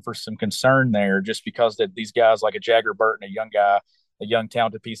some room for some concern there, just because that these guys like a Jagger Burton, a young guy, a young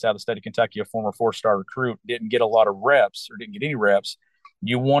talented piece out of the state of Kentucky, a former 4-star recruit, didn't get a lot of reps or didn't get any reps.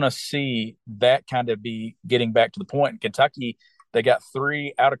 You want to see that kind of be getting back to the point. In Kentucky, they got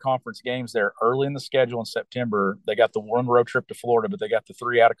 3 out-of-conference games there early in the schedule in September. They got the 1 road trip to Florida, but they got the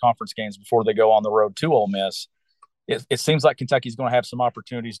 3 out-of-conference games before they go on the road to Ole Miss. It seems like Kentucky's going to have some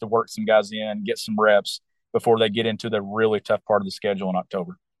opportunities to work some guys in, get some reps before they get into the really tough part of the schedule in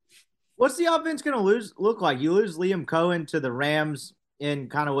October. What's the offense going to look like? You lose Liam Cohen to the Rams in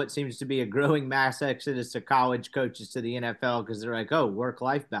kind of what seems to be a growing mass exodus to college coaches to the NFL because they're like, oh,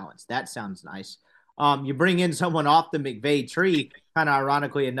 work-life balance. That sounds nice. You bring in someone off the McVay tree, kind of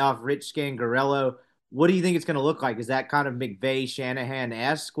ironically enough, Rich Scangarello. What do you think it's going to look like? Is that kind of McVay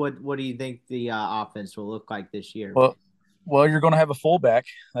Shanahan-esque? What do you think the offense will look like this year? Well, you're going to have a fullback.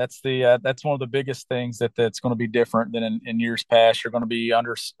 That's one of the biggest things that's going to be different than in years past. You're going to be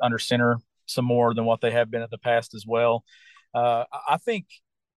under center some more than what they have been in the past as well. I think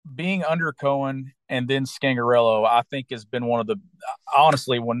being under Cohen and then Scangarello, I think has been one of the –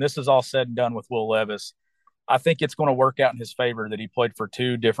 honestly, when this is all said and done with Will Levis, I think it's going to work out in his favor that he played for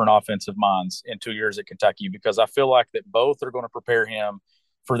 2 different offensive minds in 2 years at Kentucky, because I feel like that both are going to prepare him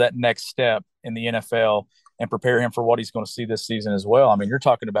for that next step in the NFL and prepare him for what he's going to see this season as well. You're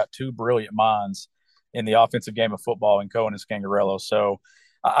talking about 2 brilliant minds in the offensive game of football in Cohen and Scangarello. So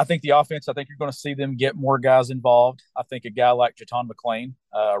I think the offense, I think you're going to see them get more guys involved. I think a guy like Jaton McClain,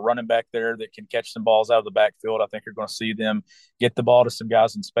 running back there that can catch some balls out of the backfield, I think you're going to see them get the ball to some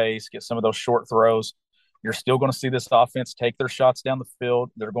guys in space, get some of those short throws. You're still going to see this offense take their shots down the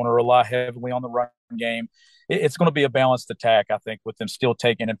field. They're going to rely heavily on the run game. It's going to be a balanced attack, I think, with them still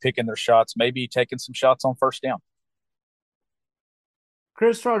taking and picking their shots, maybe taking some shots on first down.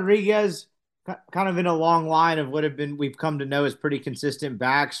 Chris Rodriguez, kind of in a long line of what we've come to know as pretty consistent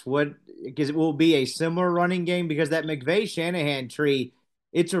backs. Because it will be a similar running game, because that McVay Shanahan tree,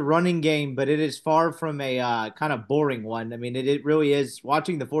 it's a running game, but it is far from a kind of boring one. I mean, it really is.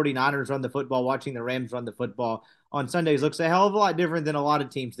 Watching the 49ers run the football, watching the Rams run the football on Sundays looks a hell of a lot different than a lot of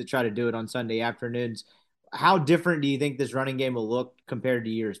teams that try to do it on Sunday afternoons. How different do you think this running game will look compared to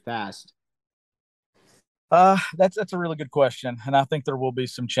years past? That's a really good question, and I think there will be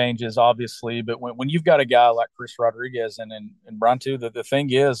some changes, obviously. But when you've got a guy like Chris Rodriguez and Brian too, the thing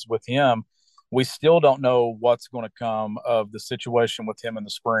is with him, we still don't know what's going to come of the situation with him in the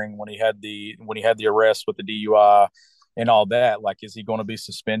spring when he had the arrest with the DUI and all that. Like, is he going to be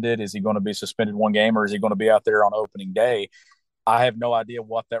suspended? Is he going to be suspended one game, or is he going to be out there on opening day? I have no idea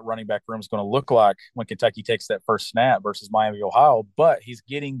what that running back room is going to look like when Kentucky takes that first snap versus Miami, Ohio, but he's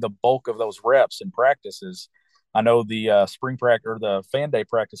getting the bulk of those reps in practices. I know the spring practice or the fan day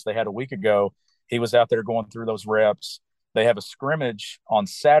practice they had a week ago, he was out there going through those reps. They have a scrimmage on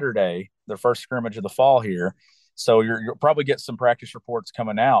Saturday, their first scrimmage of the fall here. So you'll probably get some practice reports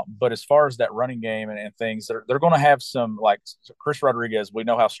coming out. But as far as that running game and things, they're going to have some, like Chris Rodriguez, we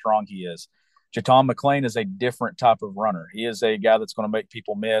know how strong he is. Jaton McClain is a different type of runner. He is a guy that's going to make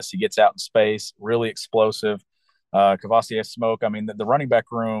people miss. He gets out in space, really explosive. Kavosiey Smoke. I mean, the running back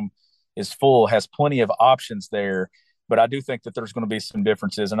room is full, has plenty of options there. But I do think that there's going to be some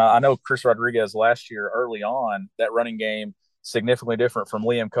differences. And I know Chris Rodriguez last year, early on, that running game significantly different from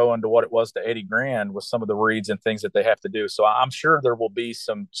Liam Cohen to what it was to Eddie Grand with some of the reads and things that they have to do. So I'm sure there will be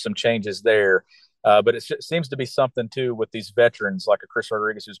some changes there. But it seems to be something, too, with these veterans like a Chris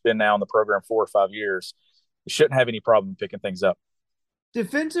Rodriguez who's been now in the program 4 or 5 years. They shouldn't have any problem picking things up.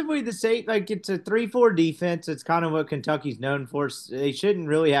 Defensively, the state, like it's a 3-4 defense. It's kind of what Kentucky's known for. They shouldn't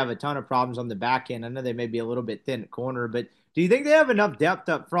really have a ton of problems on the back end. I know they may be a little bit thin at corner, but do you think they have enough depth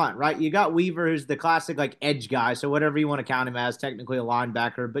up front, right? You got Weaver, who's the classic like edge guy, so whatever you want to count him as, technically a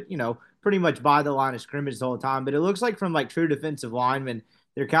linebacker, but pretty much by the line of scrimmage the whole time. But it looks like from like true defensive linemen,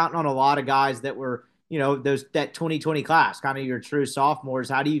 they're counting on a lot of guys that were, that 2020 class, kind of your true sophomores.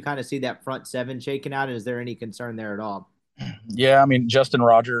 How do you kind of see that front seven shaking out? Is there any concern there at all? Yeah, I mean, Justin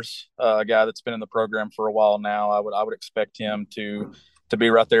Rogers, a guy that's been in the program for a while now, I would expect him to be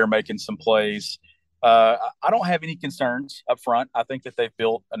right there making some plays. I don't have any concerns up front. I think that they've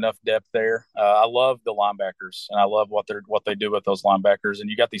built enough depth there. I love the linebackers, and I love what they do with those linebackers.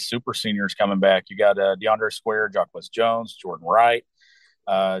 And you got these super seniors coming back. You got DeAndre Square, Jacquez Jones, Jordan Wright.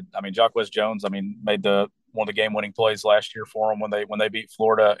 I mean, Jacquez Jones, made one of the game-winning plays last year for them when they beat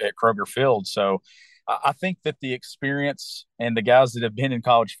Florida at Kroger Field. So I think that the experience and the guys that have been in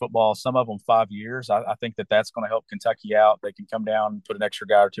college football, some of them 5 years, I think that that's going to help Kentucky out. They can come down and put an extra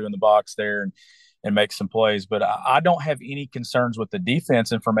guy or two in the box there and make some plays. But I don't have any concerns with the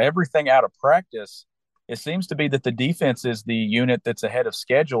defense. And from everything out of practice, it seems to be that the defense is the unit that's ahead of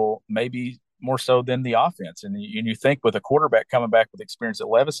schedule, maybe more so than the offense. And you think with a quarterback coming back with the experience that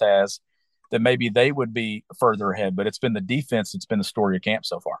Levis has, that maybe they would be further ahead. But it's been the defense that's been the story of camp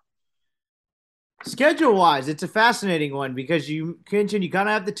so far. Schedule wise, it's a fascinating one because you mentioned you kind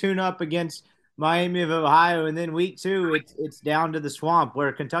of have to tune up against Miami of Ohio, and then week 2, it's down to the Swamp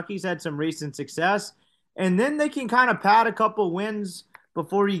where Kentucky's had some recent success, and then they can kind of pad a couple wins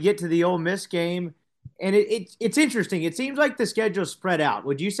before you get to the Ole Miss game. And it's interesting. It seems like the schedule's spread out.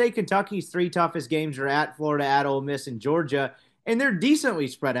 Would you say Kentucky's 3 toughest games are at Florida, at Ole Miss, and Georgia? And they're decently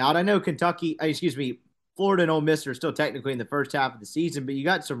spread out. I know Florida and Ole Miss are still technically in the first half of the season, but you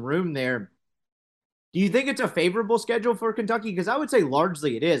got some room there. Do you think it's a favorable schedule for Kentucky? Because I would say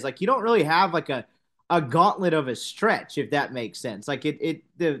largely it is. Like, you don't really have like a gauntlet of a stretch, if that makes sense. Like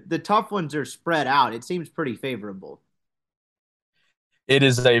the tough ones are spread out. It seems pretty favorable. It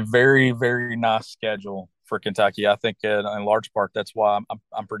is a very, very nice schedule for Kentucky. I think in large part that's why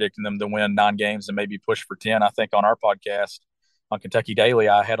I'm predicting them to win 9 games and maybe push for 10. I think on our podcast on Kentucky Daily,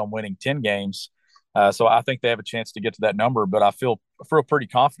 I had them winning 10 games. So I think they have a chance to get to that number, but I feel pretty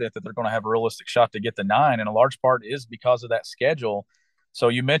confident that they're going to have a realistic shot to get the 9, and a large part is because of that schedule. So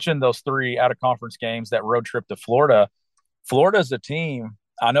you mentioned those 3 out-of-conference games, that road trip to Florida. Florida's a team.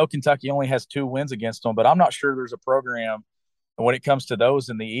 I know Kentucky only has 2 wins against them, but I'm not sure there's a program when it comes to those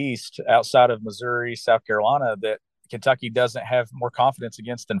in the East outside of Missouri, South Carolina, that Kentucky doesn't have more confidence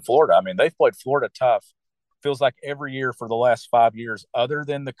against than Florida. I mean, they've played Florida tough. Feels like every year for the last 5 years, other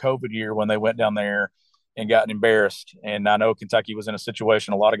than the COVID year when they went down there and gotten embarrassed. And I know Kentucky was in a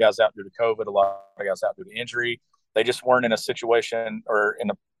situation, a lot of guys out due to COVID, a lot of guys out due to injury. They just weren't in a situation or in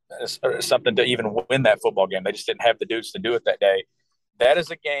something to even win that football game. They just didn't have the dudes to do it that day. That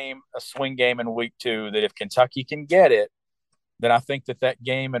is a swing game in week 2, that if Kentucky can get it, then I think that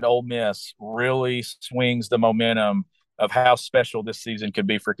game at Ole Miss really swings the momentum of how special this season could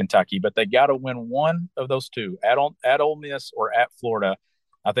be for Kentucky. But they got to win one of those 2, at Ole Miss or at Florida.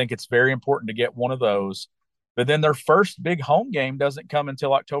 I think it's very important to get one of those. But then their first big home game doesn't come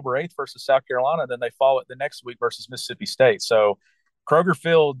until October 8th versus South Carolina. Then they follow it the next week versus Mississippi State. So Kroger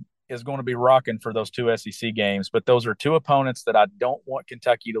Field is going to be rocking for those two SEC games. But those are two opponents that I don't want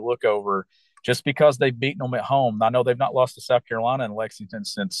Kentucky to look over just because they've beaten them at home. I know they've not lost to South Carolina and Lexington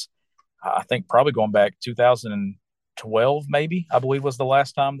since, I think, probably going back 2012, maybe, I believe was the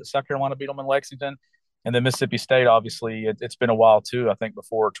last time that South Carolina beat them in Lexington. And then Mississippi State, obviously, it's been a while too. I think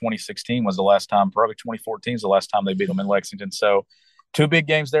before 2016 was the last time, probably 2014 is the last time they beat them in Lexington. So two big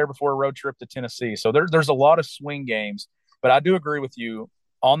games there before a road trip to Tennessee. So there's a lot of swing games. But I do agree with you.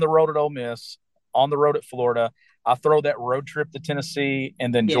 On the road at Ole Miss, on the road at Florida, I throw that road trip to Tennessee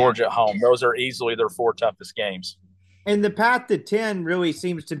and then Georgia at home. Those are easily their four toughest games. And the path to 10 really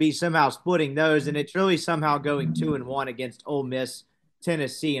seems to be somehow splitting those, and it's really somehow going 2-1 against Ole Miss,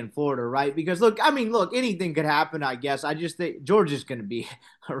 Tennessee, and Florida, right? Because look, anything could happen, I guess. I just think Georgia's going to be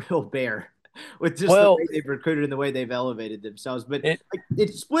a real bear with just the way they've recruited and the way they've elevated themselves. But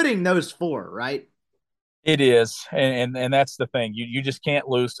it's splitting those four, right? It is, and that's the thing. You just can't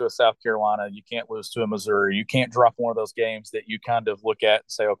lose to a South Carolina. You can't lose to a Missouri. You can't drop one of those games that you kind of look at and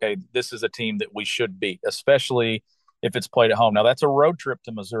say, okay, this is a team that we should beat, especially if it's played at home. Now, that's a road trip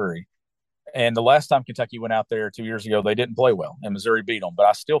to Missouri. And the last time Kentucky went out there 2 years ago, they didn't play well, and Missouri beat them. But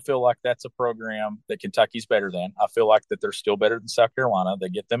I still feel like that's a program that Kentucky's better than. I feel like that they're still better than South Carolina. They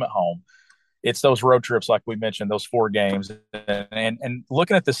get them at home. It's those road trips, like we mentioned, those four games. And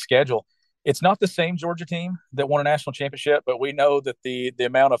looking at the schedule, it's not the same Georgia team that won a national championship, but we know that the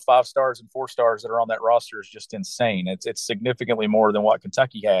amount of 5 stars and 4 stars that are on that roster is just insane. It's significantly more than what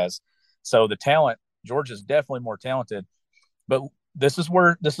Kentucky has. So the talent, Georgia's definitely more talented. But this is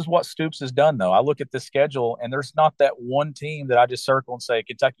what Stoops has done, though. I look at the schedule, and there's not that one team that I just circle and say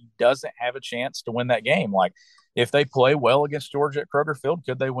Kentucky doesn't have a chance to win that game. Like, if they play well against Georgia at Kroger Field,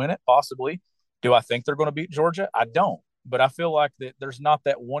 could they win it? Possibly. Do I think they're going to beat Georgia? I don't. But I feel like that there's not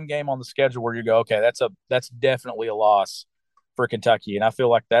that one game on the schedule where you go, okay, that's definitely a loss for Kentucky. And I feel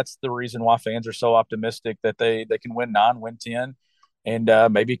like that's the reason why fans are so optimistic that they can win 9, win 10,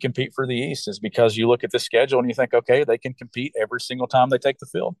 and maybe compete for the East, is because you look at the schedule and you think, okay, they can compete every single time they take the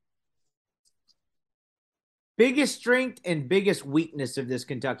field. Biggest strength and biggest weakness of this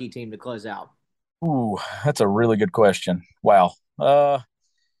Kentucky team to close out? Ooh, that's a really good question. Wow.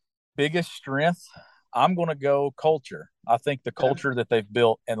 Biggest strength, I'm going to go culture. I think the culture that they've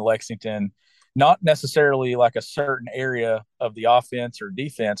built in Lexington, not necessarily like a certain area of the offense or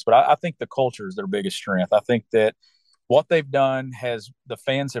defense, but I think the culture is their biggest strength. I think that what they've done the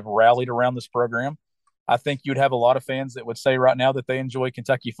fans have rallied around this program. I think you'd have a lot of fans that would say right now that they enjoy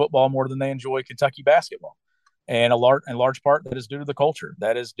Kentucky football more than they enjoy Kentucky basketball. And in large part, that is due to the culture.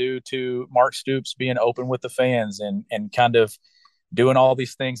 That is due to Mark Stoops being open with the fans and kind of doing all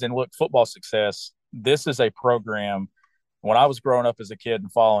these things. And look, football success, this is a program. When I was growing up as a kid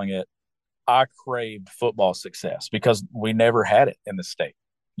and following it, I craved football success because we never had it in the state.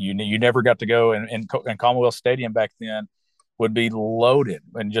 You never got to go, and Commonwealth Stadium back then would be loaded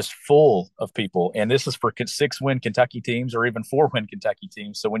and just full of people. And this is for 6-win Kentucky teams or even 4-win Kentucky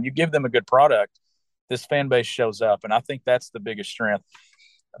teams. So when you give them a good product, this fan base shows up. And I think that's the biggest strength.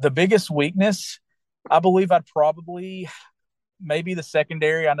 The biggest weakness, I believe maybe the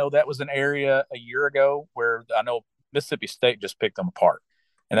secondary. I know that was an area a year ago where I know Mississippi State just picked them apart.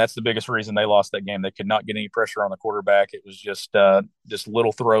 And that's the biggest reason they lost that game. They could not get any pressure on the quarterback. It was just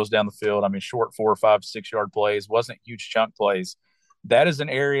little throws down the field. I mean, short 4 or 5, 6 yard plays, wasn't huge chunk plays. That is an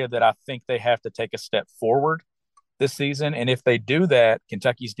area that I think they have to take a step forward this season. And if they do that,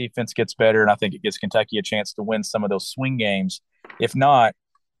 Kentucky's defense gets better. And I think it gives Kentucky a chance to win some of those swing games. If not,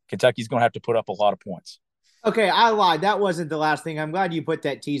 Kentucky's going to have to put up a lot of points. Okay, I lied. That wasn't the last thing. I'm glad you put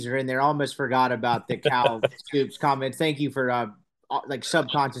that teaser in there. Almost forgot about the Cal Scoops comments. Thank you for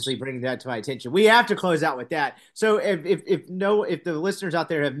subconsciously bringing that to my attention. We have to close out with that. So if the listeners out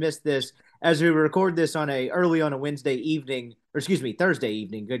there have missed this, as we record this early on a Thursday evening.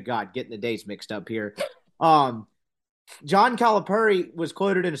 Good God, getting the days mixed up here. John Calipari was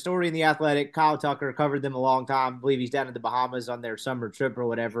quoted in a story in The Athletic. Kyle Tucker covered them a long time. I believe he's down in the Bahamas on their summer trip or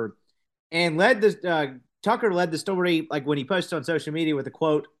whatever, and Tucker led the story, like when he posted on social media, with a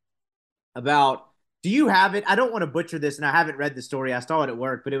quote about, do you have it? I don't want to butcher this, and I haven't read the story. I saw it at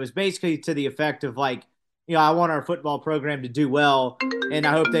work, but it was basically to the effect of like, I want our football program to do well, and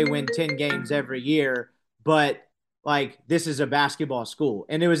I hope they win 10 games every year, but like, this is a basketball school.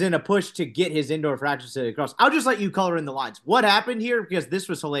 And it was in a push to get his indoor practice facility across. I'll just let you color in the lines. What happened here? Because this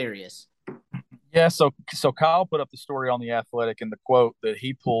was hilarious. Yeah, so Kyle put up the story on The Athletic, and the quote that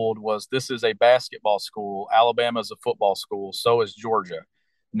he pulled was, "This is a basketball school. Alabama is a football school. So is Georgia."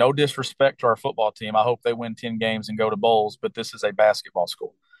 No disrespect to our football team. I hope they win 10 games and go to bowls, but this is a basketball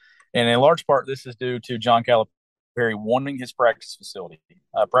school. And in large part, this is due to John Calipari wanting his practice facility,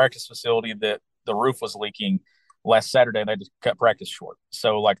 a practice facility that the roof was leaking last Saturday, and they just cut practice short.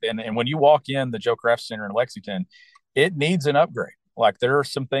 So, and when you walk in the Joe Kraft Center in Lexington, it needs an upgrade. Like, there are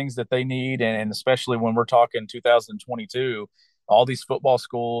some things that they need, and especially when we're talking 2022, all these football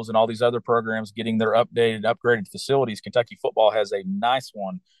schools and all these other programs getting their upgraded facilities. Kentucky football has a nice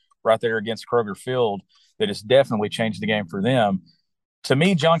one right there against Kroger Field that has definitely changed the game for them. To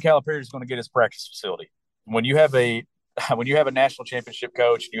me, John Calipari is going to get his practice facility. When you have a national championship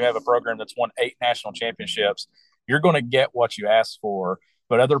coach and you have a program that's won 8 national championships, you're going to get what you ask for.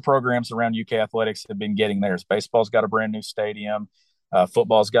 But other programs around UK athletics have been getting theirs. Baseball's got a brand new stadium.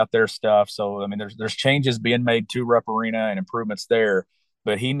 Football's got their stuff. So, I mean, there's changes being made to Rupp Arena and improvements there.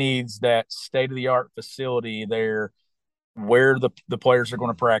 But he needs that state-of-the-art facility there where the players are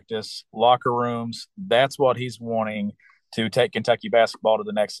going to practice, locker rooms. That's what he's wanting to take Kentucky basketball to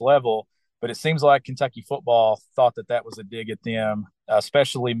the next level. But it seems like Kentucky football thought that was a dig at them,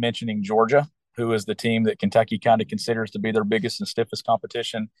 especially mentioning Georgia, who is the team that Kentucky kind of considers to be their biggest and stiffest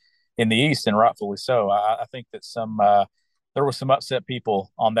competition in the East, and rightfully so. I think that there were some upset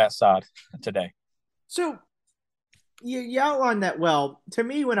people on that side today. So you outlined that well. To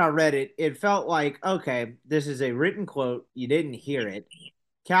me, when I read it, it felt like, okay, this is a written quote. You didn't hear it.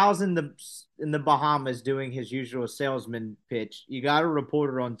 Cal's in the Bahamas doing his usual salesman pitch. You got a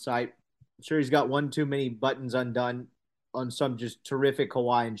reporter on site. I'm sure he's got one too many buttons undone on some just terrific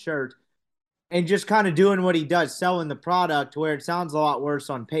Hawaiian shirt, and just kind of doing what he does, selling the product, where it sounds a lot worse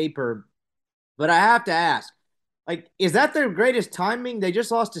on paper. But I have to ask, like, is that their greatest timing? They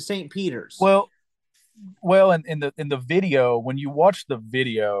just lost to St. Peter's. Well, in the video, when you watch the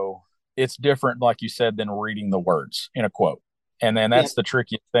video, it's different, like you said, than reading the words in a quote. And then that's the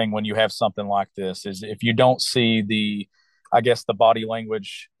trickiest thing when you have something like this, is if you don't see the body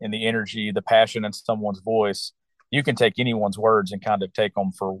language and the energy, the passion in someone's voice, you can take anyone's words and kind of take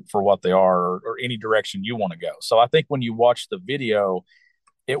them for what they are, or any direction you want to go. So I think when you watch the video,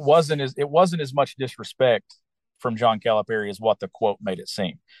 it wasn't as much disrespect from John Calipari as what the quote made it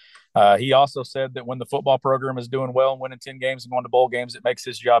seem. He also said that when the football program is doing well and winning 10 games and going to bowl games, it makes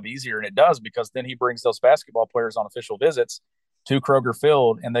his job easier. And it does, because then he brings those basketball players on official visits to Kroger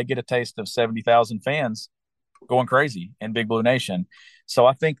Field, and they get a taste of 70,000 fans going crazy in Big Blue Nation. So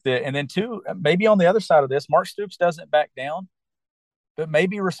I think that, and then too, maybe on the other side of this, Mark Stoops doesn't back down, but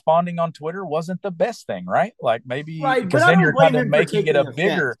maybe responding on Twitter wasn't the best thing, right? Like, maybe, right, because then you're kind of making it a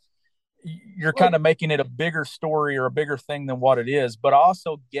bigger, you're kind of making it a bigger story or a bigger thing than what it is. But I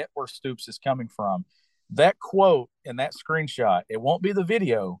also get where Stoops is coming from. That quote and that screenshot, it won't be the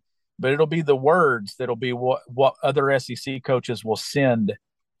video, but it'll be the words that'll be what other SEC coaches will send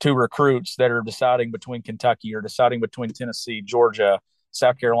to recruits that are deciding between Kentucky or deciding between Tennessee, Georgia,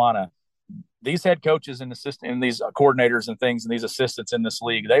 South Carolina. These head coaches and these coordinators and things, and these assistants in this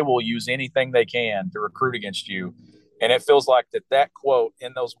league, they will use anything they can to recruit against you. And it feels like that quote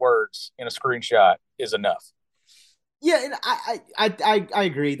in those words in a screenshot is enough. Yeah, and I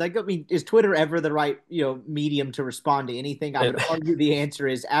agree. Like, I mean, is Twitter ever the right, medium to respond to anything? I would argue the answer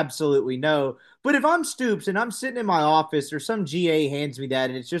is absolutely no. But if I'm Stoops and I'm sitting in my office, or some GA hands me that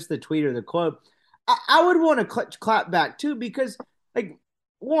and it's just the tweet or the quote, I would want to clap back too, because, like,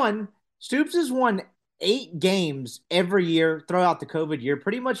 one, Stoops has won 8 games every year throughout the COVID year,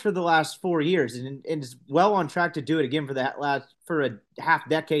 pretty much for the last 4 years, and is well on track to do it again for a half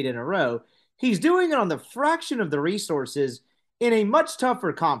decade in a row. He's doing it on the fraction of the resources in a much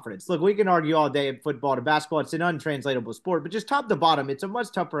tougher conference. Look, we can argue all day of football to basketball. It's an untranslatable sport, but just top to bottom, it's a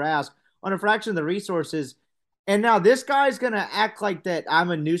much tougher ask on a fraction of the resources. And now this guy's going to act like that I'm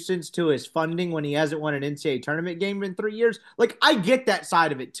a nuisance to his funding when he hasn't won an NCAA tournament game in 3 years. Like, I get that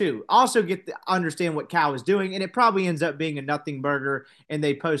side of it too. I also understand what Cal is doing, and it probably ends up being a nothing burger, and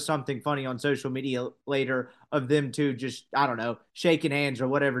they post something funny on social media later of them two just, I don't know, shaking hands or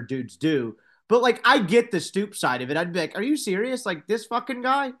whatever dudes do. But, like, I get the Stoop side of it. I'd be like, are you serious? Like, this fucking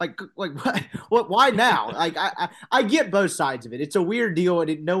guy? Like what? Why now? Like, I get both sides of it. It's a weird deal,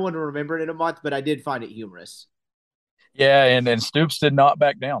 and no one will remember it in a month, but I did find it humorous. Yeah, and Stoops did not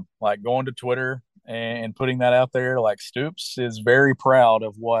back down. Like, going to Twitter and putting that out there, like, Stoops is very proud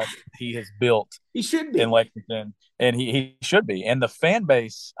of what he has built. He should be in Lexington, and he should be. And the fan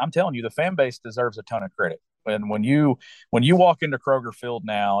base, I'm telling you, the fan base deserves a ton of credit. And when you walk into Kroger Field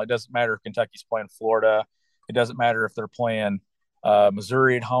now, it doesn't matter if Kentucky's playing Florida, it doesn't matter if they're playing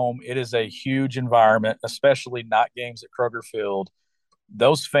Missouri at home. It is a huge environment, especially night games at Kroger Field.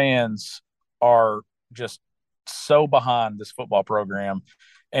 Those fans are just so behind this football program.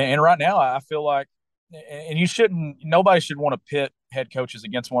 And right now I feel like, and nobody should want to pit head coaches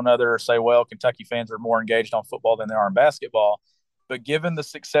against one another or say, well, Kentucky fans are more engaged on football than they are in basketball. But given the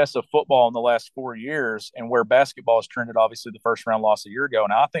success of football in the last 4 years and where basketball has trended, obviously the first round loss a year ago,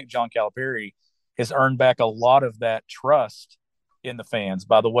 and I think John Calipari has earned back a lot of that trust in the fans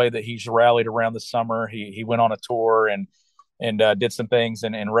by the way that he's rallied around the summer. He went on a tour and did some things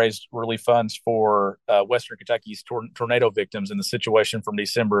and raised relief funds for Western Kentucky's tornado victims in the situation from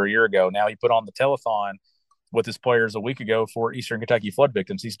December a year ago. Now he put on the telethon with his players a week ago for Eastern Kentucky flood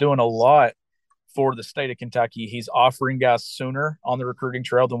victims. He's doing a lot for the state of Kentucky. He's offering guys sooner on the recruiting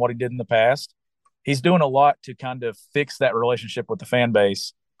trail than what he did in the past. He's doing a lot to kind of fix that relationship with the fan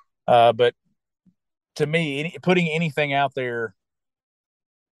base. But to me, putting anything out there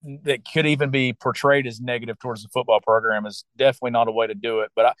that could even be portrayed as negative towards the football program is definitely not a way to do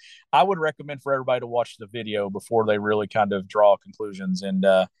it. But I would recommend for everybody to watch the video before they really kind of draw conclusions and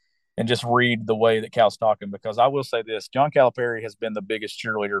just read the way that Cal's talking, because I will say this, John Calipari has been the biggest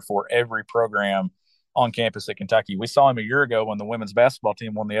cheerleader for every program on campus at Kentucky. We saw him a year ago when the women's basketball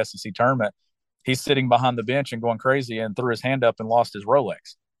team won the SEC tournament. He's sitting behind the bench and going crazy and threw his hand up and lost his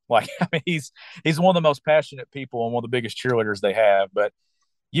Rolex. Like, I mean, he's one of the most passionate people and one of the biggest cheerleaders they have. But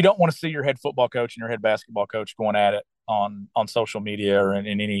you don't want to see your head football coach and your head basketball coach going at it on social media or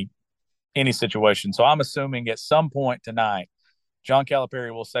in any situation. So I'm assuming at some point tonight, John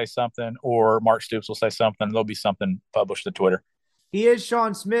Calipari will say something or Mark Stoops will say something. There'll be something published to Twitter. He is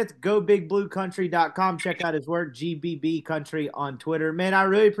Sean Smith. GoBigBlueCountry.com. Check out his work, GBB Country on Twitter. Man, I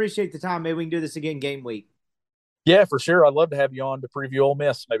really appreciate the time. Maybe we can do this again game week. Yeah, for sure. I'd love to have you on to preview Ole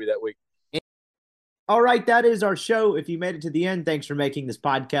Miss maybe that week. All right, that is our show. If you made it to the end, thanks for making this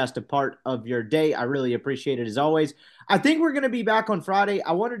podcast a part of your day. I really appreciate it as always. I think we're going to be back on Friday.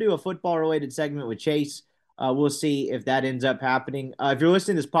 I want to do a football-related segment with Chase. We'll see if that ends up happening. If you're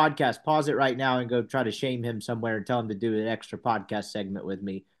listening to this podcast, pause it right now and go try to shame him somewhere and tell him to do an extra podcast segment with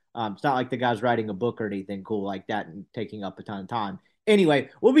me. It's not like the guy's writing a book or anything cool like that and taking up a ton of time. Anyway,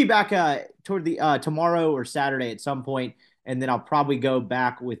 we'll be back toward the tomorrow or Saturday at some point, and then I'll probably go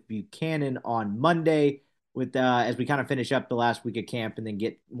back with Buchanan on Monday with as we kind of finish up the last week of camp and then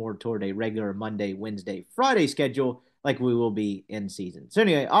get more toward a regular Monday, Wednesday, Friday schedule like we will be in season. So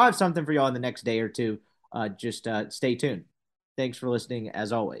anyway, I'll have something for y'all in the next day or two. Just stay tuned. Thanks for listening,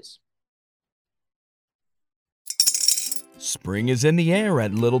 as always. Spring is in the air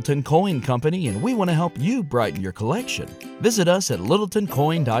at Littleton Coin Company, and we want to help you brighten your collection. Visit us at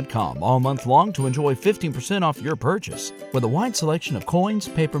littletoncoin.com all month long to enjoy 15% off your purchase. With a wide selection of coins,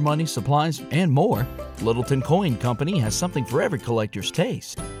 paper money, supplies, and more, Littleton Coin Company has something for every collector's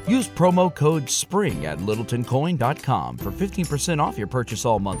taste. Use promo code SPRING at littletoncoin.com for 15% off your purchase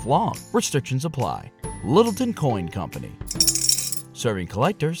all month long. Restrictions apply. Littleton Coin Company. Serving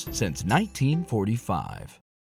collectors since 1945.